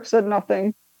 Eric said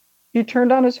nothing. He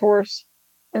turned on his horse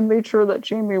and made sure that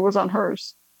Jamie was on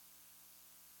hers.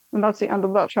 And that's the end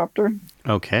of that chapter.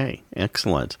 Okay,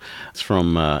 excellent. It's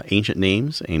from Ancient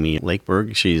Names, Aimee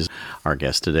Lekeberg. She's our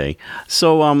guest today.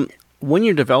 So when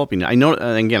you're developing, I know,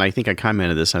 again, I think I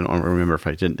commented this, I don't remember if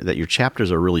I did, that your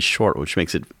chapters are really short, which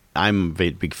makes it, I'm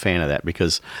a big fan of that,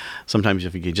 because sometimes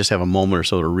if you can just have a moment or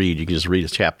so to read, you can just read a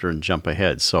chapter and jump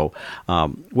ahead. So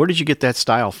where did you get that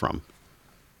style from?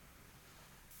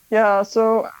 Yeah,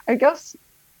 so I guess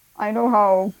I know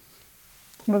how,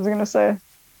 what was I going to say?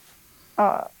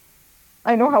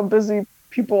 I know how busy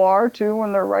people are too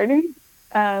when they're writing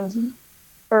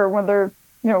or when they're,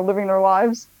 living their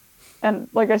lives. And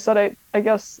like I said, I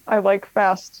guess I like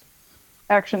fast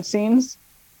action scenes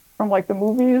from like the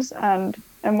movies. And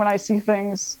when I see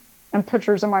things and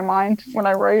pictures in my mind when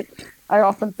I write, I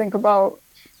often think about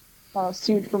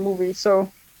scenes from movies.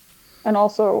 So, and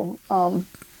also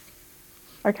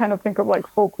I kind of think of like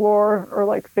folklore or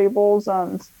like fables.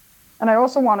 And I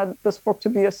also wanted this book to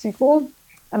be a sequel.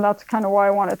 And that's kind of why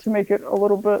I wanted to make it a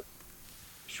little bit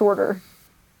shorter.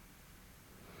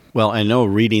 Well, I know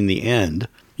reading the end,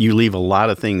 you leave a lot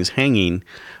of things hanging,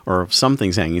 or some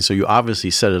things hanging, so you obviously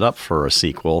set it up for a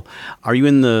sequel. Are you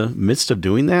in the midst of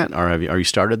doing that, or are you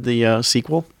started the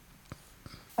sequel?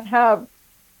 I have.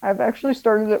 I've actually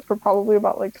started it for probably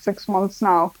about like 6 months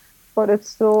now, but it's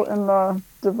still in the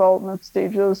development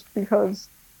stages because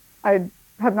I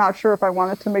am not sure if I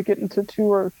wanted to make it into 2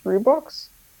 or 3 books.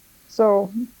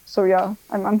 So yeah,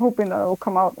 I'm hoping that it'll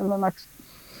come out in the next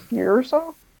year or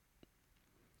so.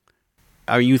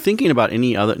 Are you thinking about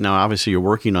any other? Now, obviously, you're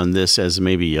working on this as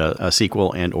maybe a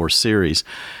sequel and or series.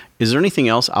 Is there anything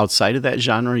else outside of that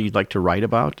genre you'd like to write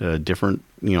about? Different,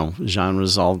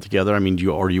 genres altogether. I mean, do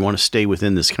you want to stay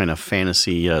within this kind of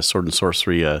fantasy, sword and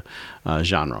sorcery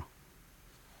genre?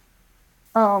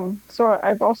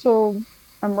 So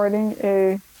I'm writing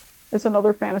it's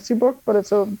another fantasy book, but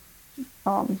it's a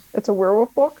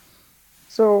werewolf book.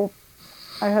 So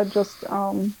I had just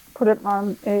put it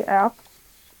on a app.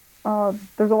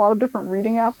 There's a lot of different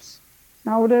reading apps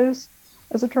nowadays,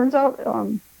 as it turns out,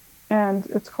 and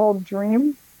it's called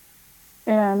Dream,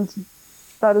 and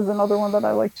that is another one that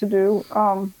I like to do.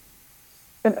 And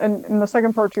in the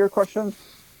second part to your question,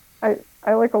 I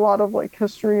like a lot of like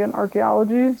history and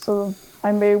archaeology, so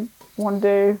I may one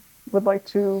day would like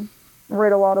to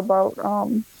write a lot about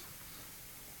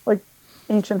like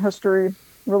ancient history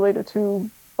related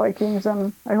to Vikings,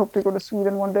 and I hope to go to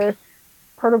Sweden one day.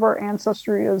 Part of our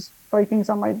ancestry is Vikings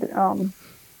on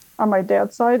my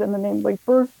dad's side, and the name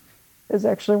Lekeberg is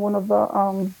actually one of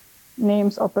the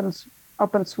names up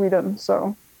in Sweden.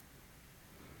 So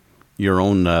your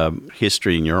own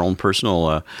history and your own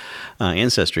personal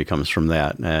ancestry comes from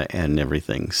that and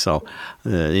everything. So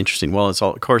interesting. Well, it's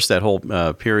all, of course, that whole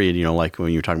period, like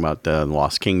when you're talking about the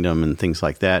Lost Kingdom and things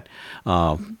like that.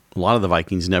 A lot of the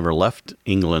Vikings never left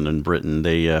England and Britain.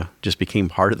 They just became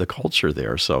part of the culture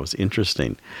there. So it's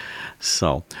interesting.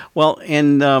 So, well,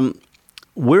 and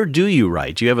where do you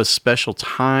write? Do you have a special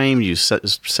time? Do you set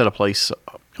a place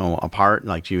apart?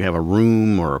 Like, do you have a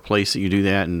room or a place that you do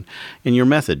that? And in your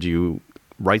method, do you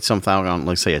write something on,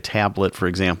 like, say, a tablet, for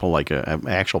example, like an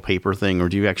actual paper thing, or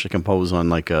do you actually compose on,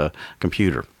 like, a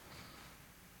computer?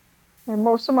 And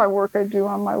most of my work I do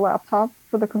on my laptop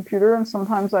for the computer, and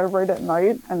sometimes I write at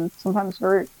night, and sometimes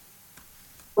very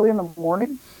early in the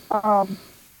morning. And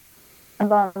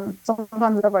then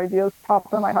sometimes I have ideas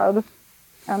pop in my head,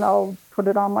 and I'll put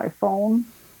it on my phone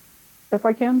if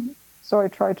I can. So I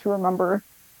try to remember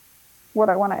what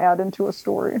I want to add into a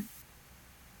story.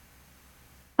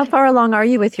 How far along are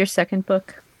you with your second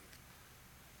book?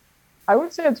 I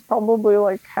would say it's probably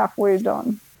like halfway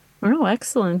done. Oh,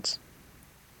 excellent.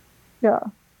 Yeah.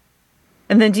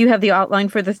 And then do you have the outline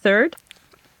for the third?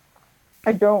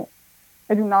 I don't.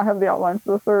 I do not have the outline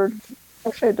for the third.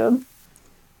 Actually, I did.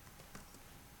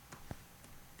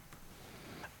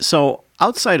 So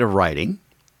outside of writing,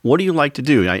 what do you like to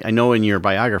do? I know in your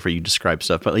biography you describe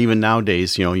stuff, but even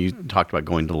nowadays, you talked about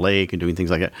going to the lake and doing things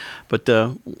like that. But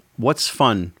what's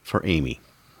fun for Aimee?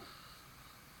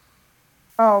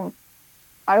 I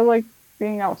like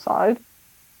being outside.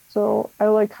 So I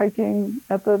like hiking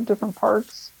at the different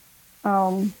parks.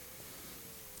 I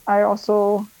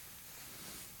also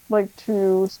like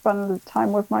to spend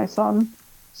time with my son.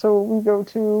 So we go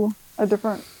to a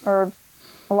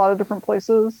lot of different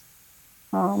places.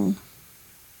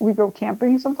 We go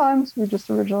camping sometimes. We just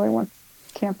originally went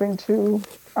camping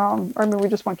we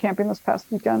just went camping this past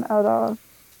weekend at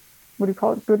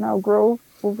Goodnow Grove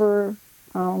over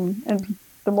in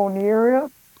the Moni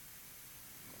area.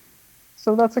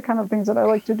 So that's the kind of things that I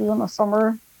like to do in the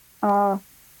summer.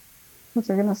 What's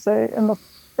I gonna say? In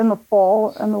the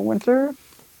fall and the winter,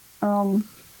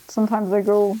 sometimes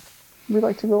we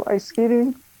like to go ice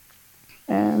skating,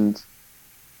 and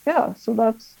yeah, so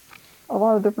that's a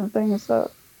lot of different things that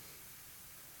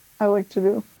I like to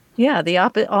do. Yeah,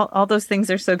 all those things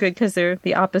are so good because they're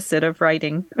the opposite of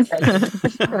writing.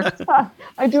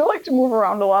 I do like to move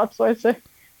around a lot, so I say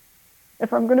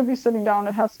if I'm going to be sitting down,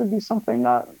 it has to be something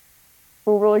that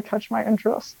will really catch my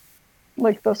interest,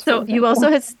 like this. So you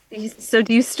also so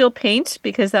do you still paint?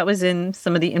 Because that was in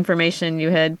some of the information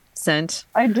you had sent.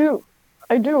 I do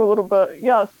a little bit.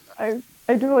 Yes, I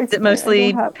do like. Is it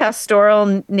mostly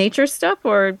pastoral nature stuff,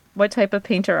 or what type of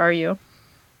painter are you?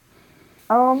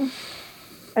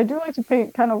 I do like to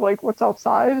paint kind of like what's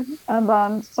outside, and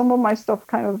then some of my stuff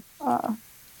kind of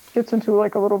gets into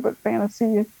like a little bit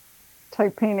fantasy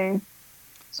type painting.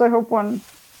 So I hope when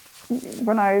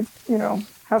I,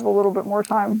 have a little bit more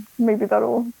time, maybe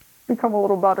that'll become a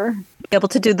little better. Be able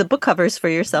to do the book covers for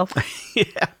yourself.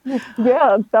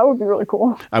 Yeah, that would be really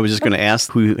cool. I was just going to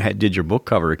ask who did your book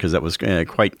cover, because that was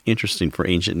quite interesting for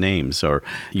Ancient Names, or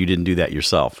you didn't do that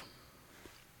yourself?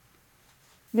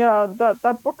 Yeah,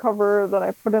 that book cover that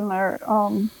I put in there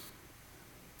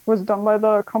was done by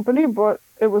the company, but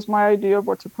it was my idea of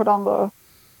what to put on the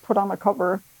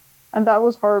cover. And that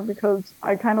was hard because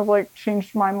I kind of like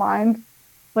changed my mind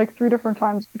like 3 different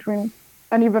times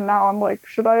and even now I'm like,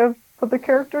 should I have put the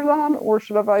characters on, or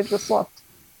should have I just left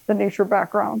the nature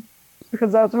background?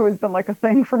 because that's always been like a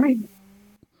thing for me.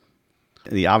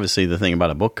 Obviously, the thing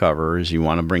about a book cover is you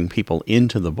want to bring people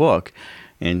into the book.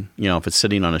 And, if it's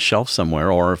sitting on a shelf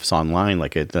somewhere or if it's online,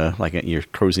 you're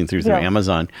cruising through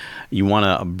Amazon, you want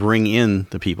to bring in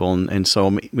the people. And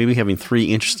so maybe having 3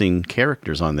 interesting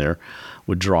characters on there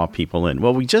would draw people in.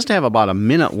 Well, we just have about a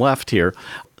minute left here.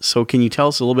 So can you tell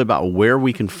us a little bit about where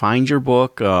we can find your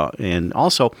book and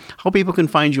also how people can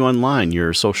find you online,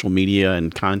 your social media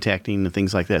and contacting and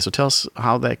things like that? So tell us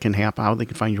how that can happen, how they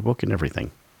can find your book and everything.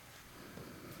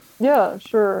 Yeah,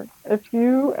 sure. If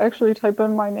you actually type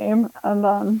in my name and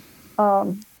then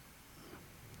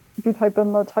if you type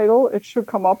in the title, it should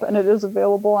come up, and it is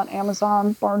available on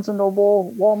Amazon, Barnes &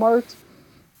 Noble, Walmart.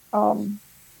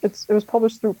 It was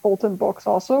published through Fulton Books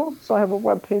also, so I have a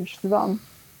webpage to them.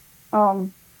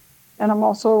 And I'm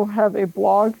also have a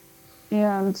blog,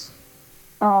 and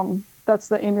that's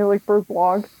the Aimee Lekeberg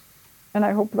blog. And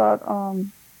I hope that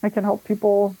I can help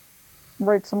people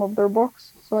write some of their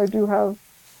books. So I do have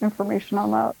information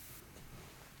on that.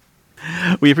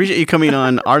 We appreciate you coming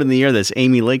on Art in the Air. That's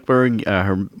Aimee Lekeberg.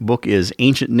 Her book is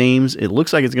Ancient Names. It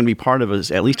looks like it's going to be part of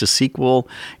at least a sequel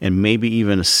and maybe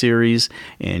even a series.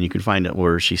 And you can find it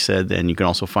where she said, and you can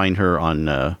also find her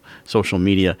on social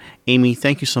media. Aimee,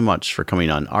 thank you so much for coming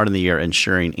on Art in the Air and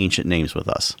sharing Ancient Names with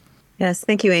us. Yes,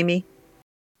 thank you, Aimee.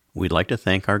 We'd like to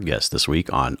thank our guest this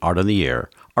week on Art on the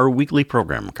Air, our weekly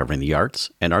program covering the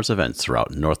arts and arts events throughout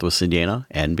Northwest Indiana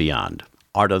and beyond.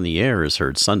 Art on the Air is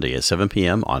heard Sunday at 7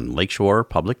 p.m. on Lakeshore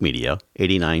Public Media,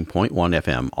 89.1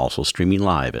 FM, also streaming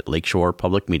live at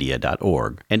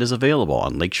lakeshorepublicmedia.org, and is available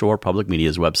on Lakeshore Public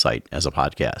Media's website as a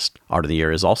podcast. Art on the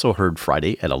Air is also heard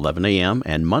Friday at 11 a.m.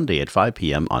 and Monday at 5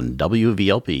 p.m. on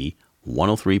WVLP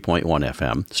 103.1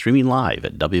 FM, streaming live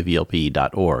at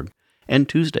wvlp.org, and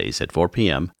Tuesdays at 4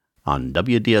 p.m. on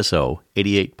WDSO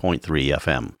 88.3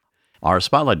 FM. Our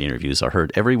Spotlight interviews are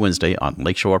heard every Wednesday on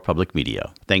Lakeshore Public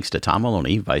Media. Thanks to Tom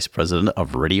Maloney, Vice President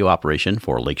of Radio Operation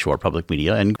for Lakeshore Public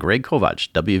Media, and Greg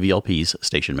Kovach, WVLP's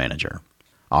Station Manager.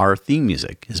 Our theme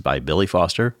music is by Billy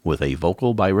Foster with a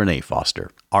vocal by Renee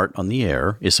Foster. Art on the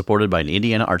Air is supported by an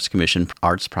Indiana Arts Commission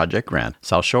Arts Project Grant,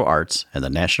 South Shore Arts, and the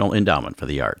National Endowment for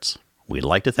the Arts. We'd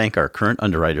like to thank our current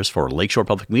underwriters for Lakeshore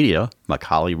Public Media,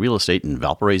 Macaulay Real Estate in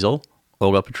Valparaiso,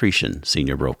 Olga Patrician,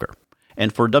 Senior Broker.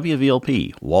 And for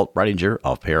WVLP, Walt Breidinger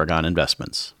of Paragon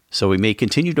Investments. So we may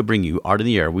continue to bring you Art in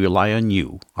the Air. We rely on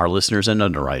you, our listeners and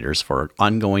underwriters, for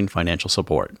ongoing financial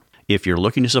support. If you're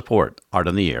looking to support Art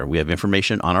on the Air, we have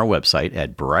information on our website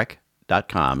at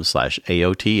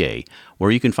breck.com/AOTA,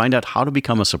 where you can find out how to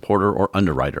become a supporter or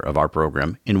underwriter of our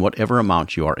program in whatever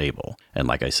amount you are able. And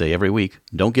like I say every week,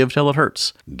 don't give till it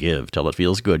hurts. Give till it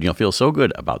feels good. You'll feel so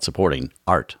good about supporting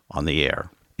Art on the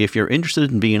Air. If you're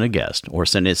interested in being a guest or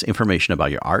send us information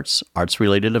about your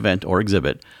arts-related event or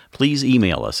exhibit, please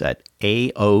email us at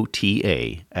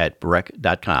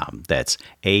aota@breck.com. That's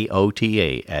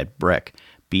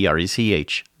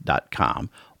aota@breck.com,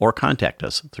 or contact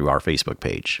us through our Facebook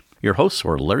page. Your hosts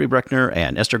were Larry Breckner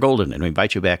and Esther Golden, and we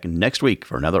invite you back next week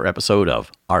for another episode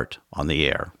of Art on the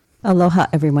Air. Aloha,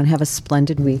 everyone. Have a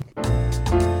splendid week.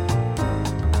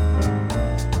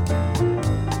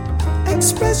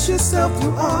 Express yourself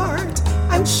through art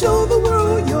and show the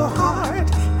world your heart.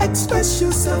 Express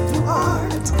yourself through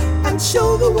art and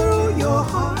show the world your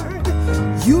heart.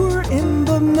 You're in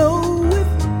the know with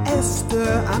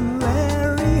Esther and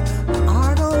Larry.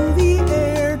 Art on the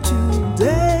Air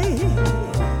today.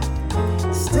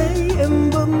 Stay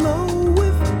in the know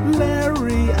with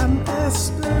Larry and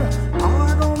Esther.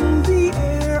 Art on the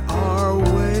Air our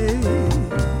way.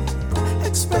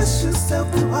 Express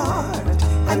yourself through art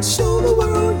and show the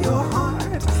world your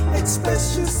heart.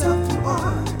 Express yourself through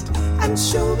art and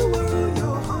show the world your heart.